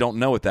mean? We don't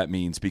know what that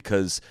means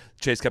because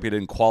Chase Koepka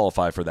didn't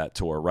qualify for that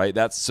tour, right?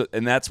 That's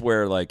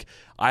where like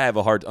I have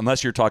a hard,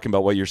 unless you're talking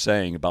about what you're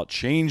saying about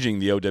changing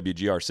the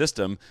OWGR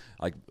system,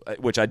 like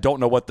which I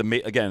don't know what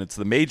again, it's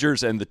the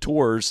majors and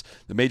the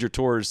major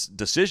tours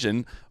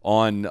decision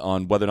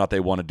on whether or not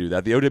they want to do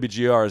that. The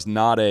OWGR is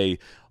not an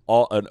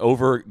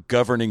over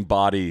governing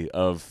body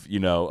of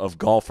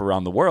golf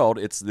around the world.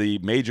 It's the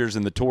majors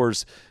and the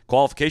tours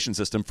qualification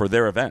system for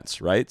their events,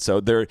 right?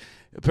 So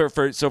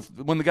so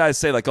when the guys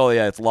say like, oh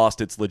yeah, it's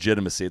lost its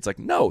legitimacy, it's like,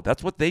 no,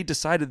 that's what they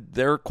decided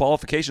their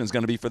qualification is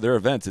going to be for their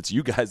events. It's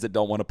you guys that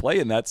don't want to play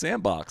in that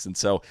sandbox. And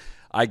so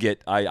I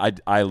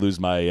lose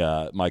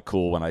my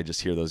cool when I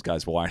just hear those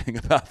guys whining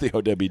about the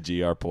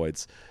OWGR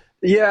points.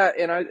 Yeah,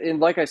 and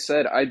like I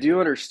said, I do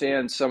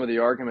understand some of the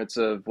arguments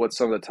of what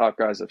some of the top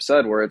guys have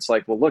said, where it's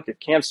like, well, look, if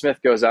Cam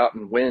Smith goes out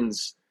and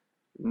wins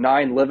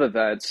 9 live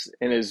events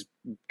and is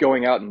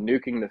going out and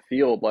nuking the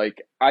field.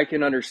 Like, I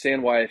can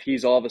understand why if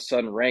he's all of a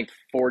sudden ranked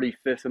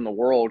 45th in the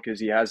world because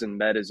he hasn't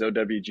met his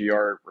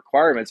OWGR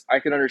requirements, I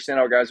can understand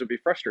how guys would be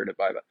frustrated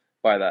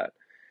by that.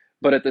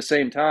 But at the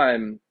same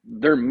time,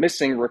 they're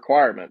missing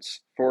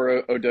requirements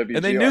for OWGR.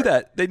 And they knew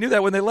that. They knew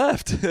that when they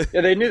left.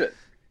 Yeah, they knew that.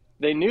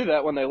 They knew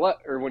that when they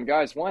left, or when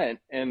guys went.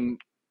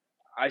 And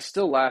I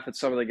still laugh at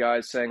some of the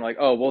guys saying like,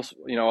 "Oh, well,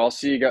 I'll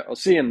see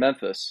you in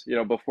Memphis,"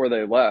 before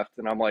they left.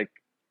 And I'm like,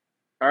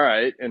 all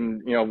right.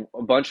 And,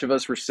 a bunch of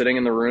us were sitting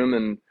in the room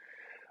and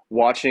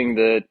watching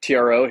the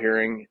TRO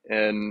hearing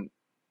and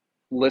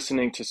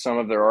listening to some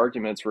of their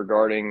arguments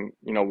regarding,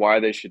 why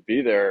they should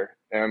be there.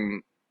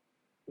 And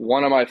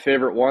one of my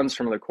favorite ones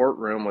from the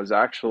courtroom was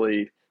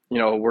actually,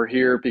 we're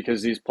here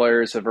because these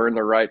players have earned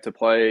the right to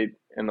play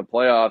in the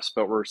playoffs,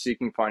 but we're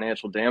seeking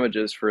financial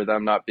damages for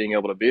them not being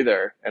able to be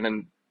there. And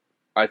then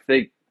I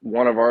think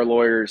one of our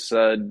lawyers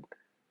said,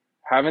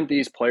 haven't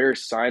these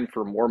players signed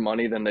for more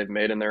money than they've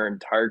made in their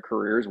entire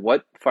careers?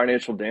 What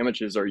financial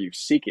damages are you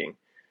seeking?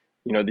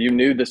 You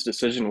knew this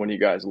decision when you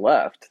guys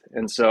left.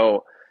 And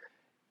so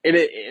and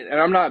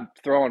I'm not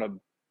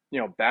throwing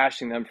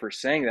bashing them for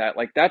saying that.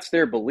 Like, that's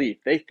their belief.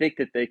 They think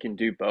that they can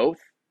do both.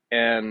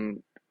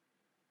 And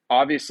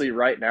obviously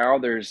right now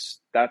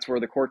that's where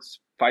the court's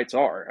fights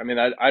are. I mean,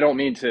 I don't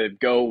mean to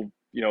go,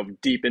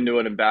 deep into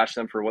it and bash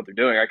them for what they're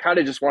doing. I kind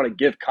of just want to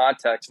give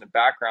context and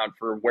background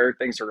for where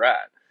things are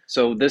at.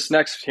 So this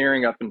next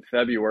hearing up in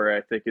February,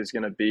 I think, is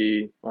going to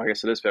be, well, I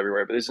guess it is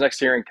February, but this next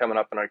hearing coming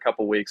up in a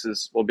couple of weeks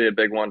will be a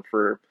big one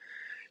for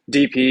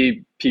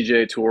DP,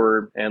 PGA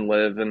Tour, and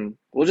LIV, and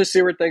we'll just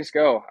see where things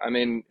go. I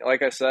mean,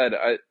 like I said,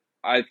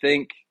 I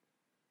think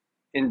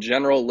in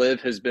general,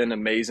 LIV has been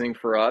amazing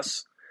for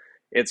us.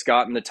 It's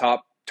gotten the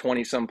top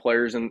 20-some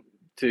players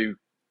to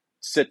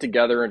sit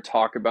together and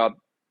talk about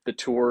the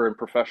tour and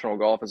professional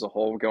golf as a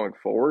whole going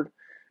forward,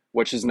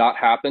 which has not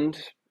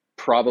happened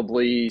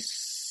probably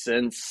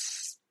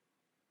since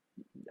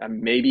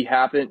maybe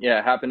happened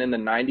in the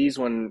 90s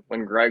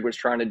when Greg was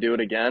trying to do it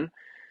again.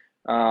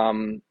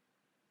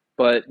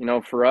 But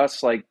for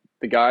us, like,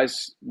 the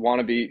guys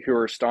who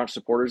are staunch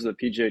supporters of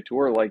the PGA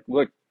Tour, like,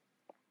 look,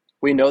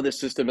 we know this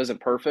system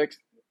isn't perfect.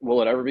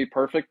 Will it ever be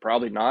perfect?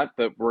 Probably not,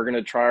 but we're going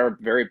to try our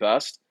very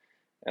best.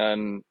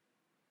 And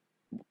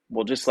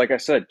we'll just, like I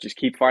said, just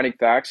keep finding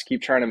facts,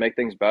 keep trying to make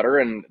things better.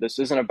 And this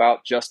isn't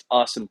about just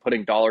us and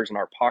putting dollars in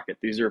our pocket.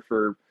 These are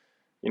for,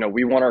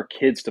 we want our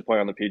kids to play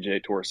on the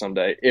PGA Tour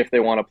someday if they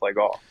want to play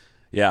golf.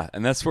 Yeah,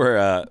 and that's where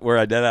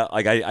I did that.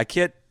 Like, I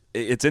can't.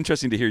 It's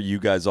interesting to hear you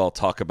guys all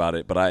talk about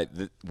it, but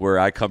where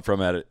I come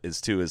from at it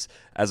is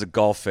as a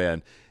golf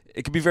fan,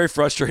 it can be very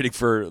frustrating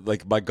for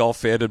like my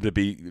golf fandom to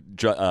be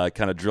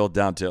kind of drilled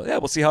down to,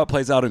 we'll see how it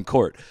plays out in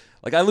court.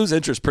 Like, I lose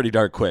interest pretty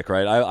darn quick,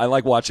 right? I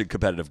like watching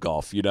competitive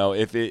golf.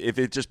 If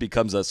it just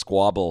becomes a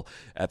squabble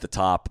at the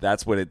top,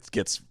 that's when it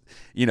gets.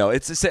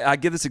 I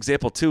give this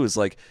example too. Is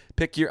like,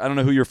 I don't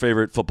know who your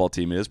favorite football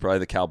team is. Probably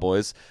the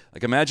Cowboys.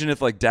 Like, imagine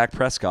if like Dak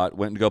Prescott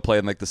went to go play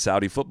in like the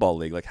Saudi football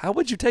league. Like, how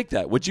would you take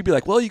that? Would you be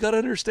like, well, you got to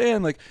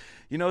understand, like,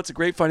 it's a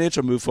great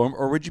financial move for him,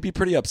 or would you be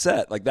pretty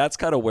upset? Like, that's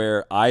kind of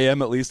where I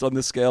am, at least on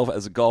this scale,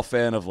 as a golf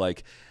fan of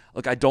like.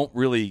 Look, I don't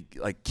really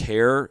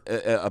care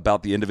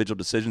about the individual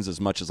decisions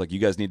as much as like you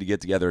guys need to get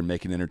together and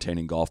make an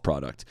entertaining golf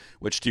product.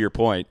 Which, to your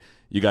point,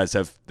 you guys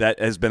have. That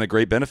has been a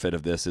great benefit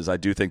of this. Is I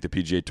do think the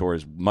PGA Tour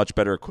is much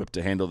better equipped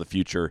to handle the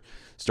future,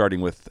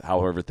 starting with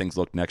however things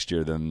look next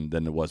year than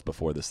it was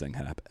before this thing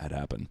had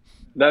happened.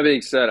 That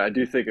being said, I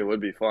do think it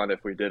would be fun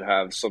if we did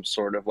have some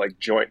sort of like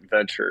joint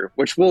venture,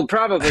 which will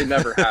probably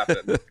never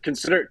happen.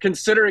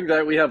 Considering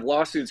that we have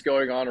lawsuits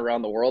going on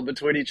around the world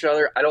between each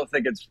other, I don't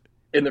think it's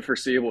in the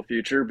foreseeable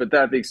future. But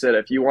that being said,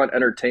 if you want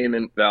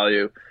entertainment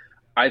value,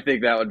 I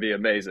think that would be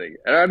amazing.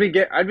 And I'd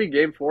be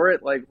game for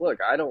it. Like, look,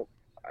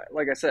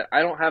 like I said,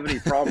 I don't have any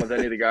problem with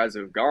any of the guys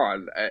who've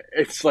gone.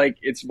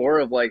 It's more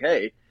of like,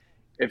 hey,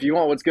 if you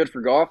want what's good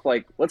for golf,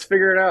 like, let's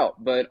figure it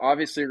out. But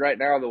obviously right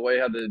now, the way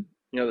how the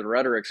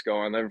rhetoric's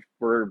going,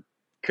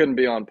 couldn't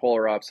be on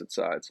polar opposite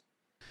sides.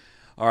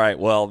 All right.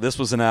 Well, this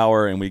was an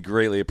hour, and we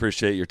greatly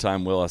appreciate your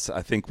time, Willis.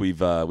 I think we've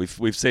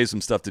saved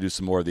some stuff to do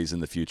some more of these in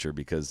the future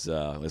because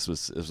this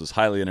was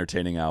highly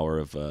entertaining hour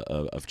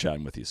of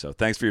chatting with you. So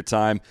thanks for your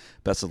time.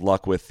 Best of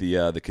luck with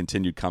the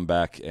continued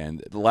comeback.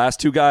 And the last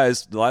two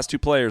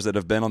players that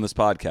have been on this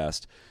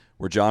podcast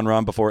were John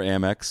Rahm before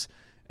Amex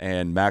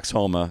and Max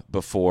Homa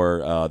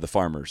before the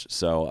Farmers.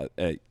 So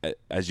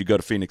as you go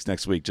to Phoenix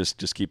next week,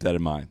 just keep that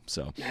in mind.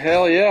 So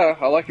hell yeah,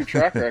 I like your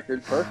track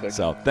record. Perfect.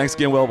 So thanks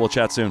again, Will. We'll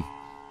chat soon.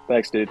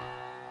 Thanks, dude.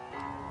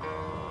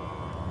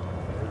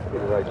 Be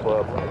the right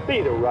club.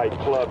 Be the right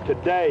club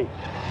today.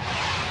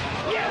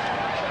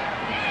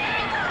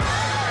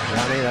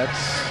 Johnny,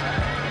 that's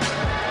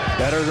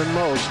better than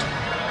most.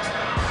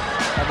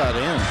 How about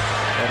in?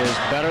 That is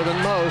better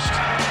than most.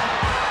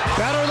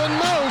 Better than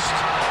most.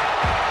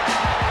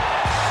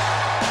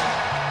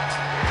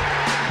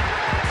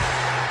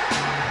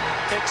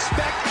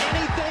 Expect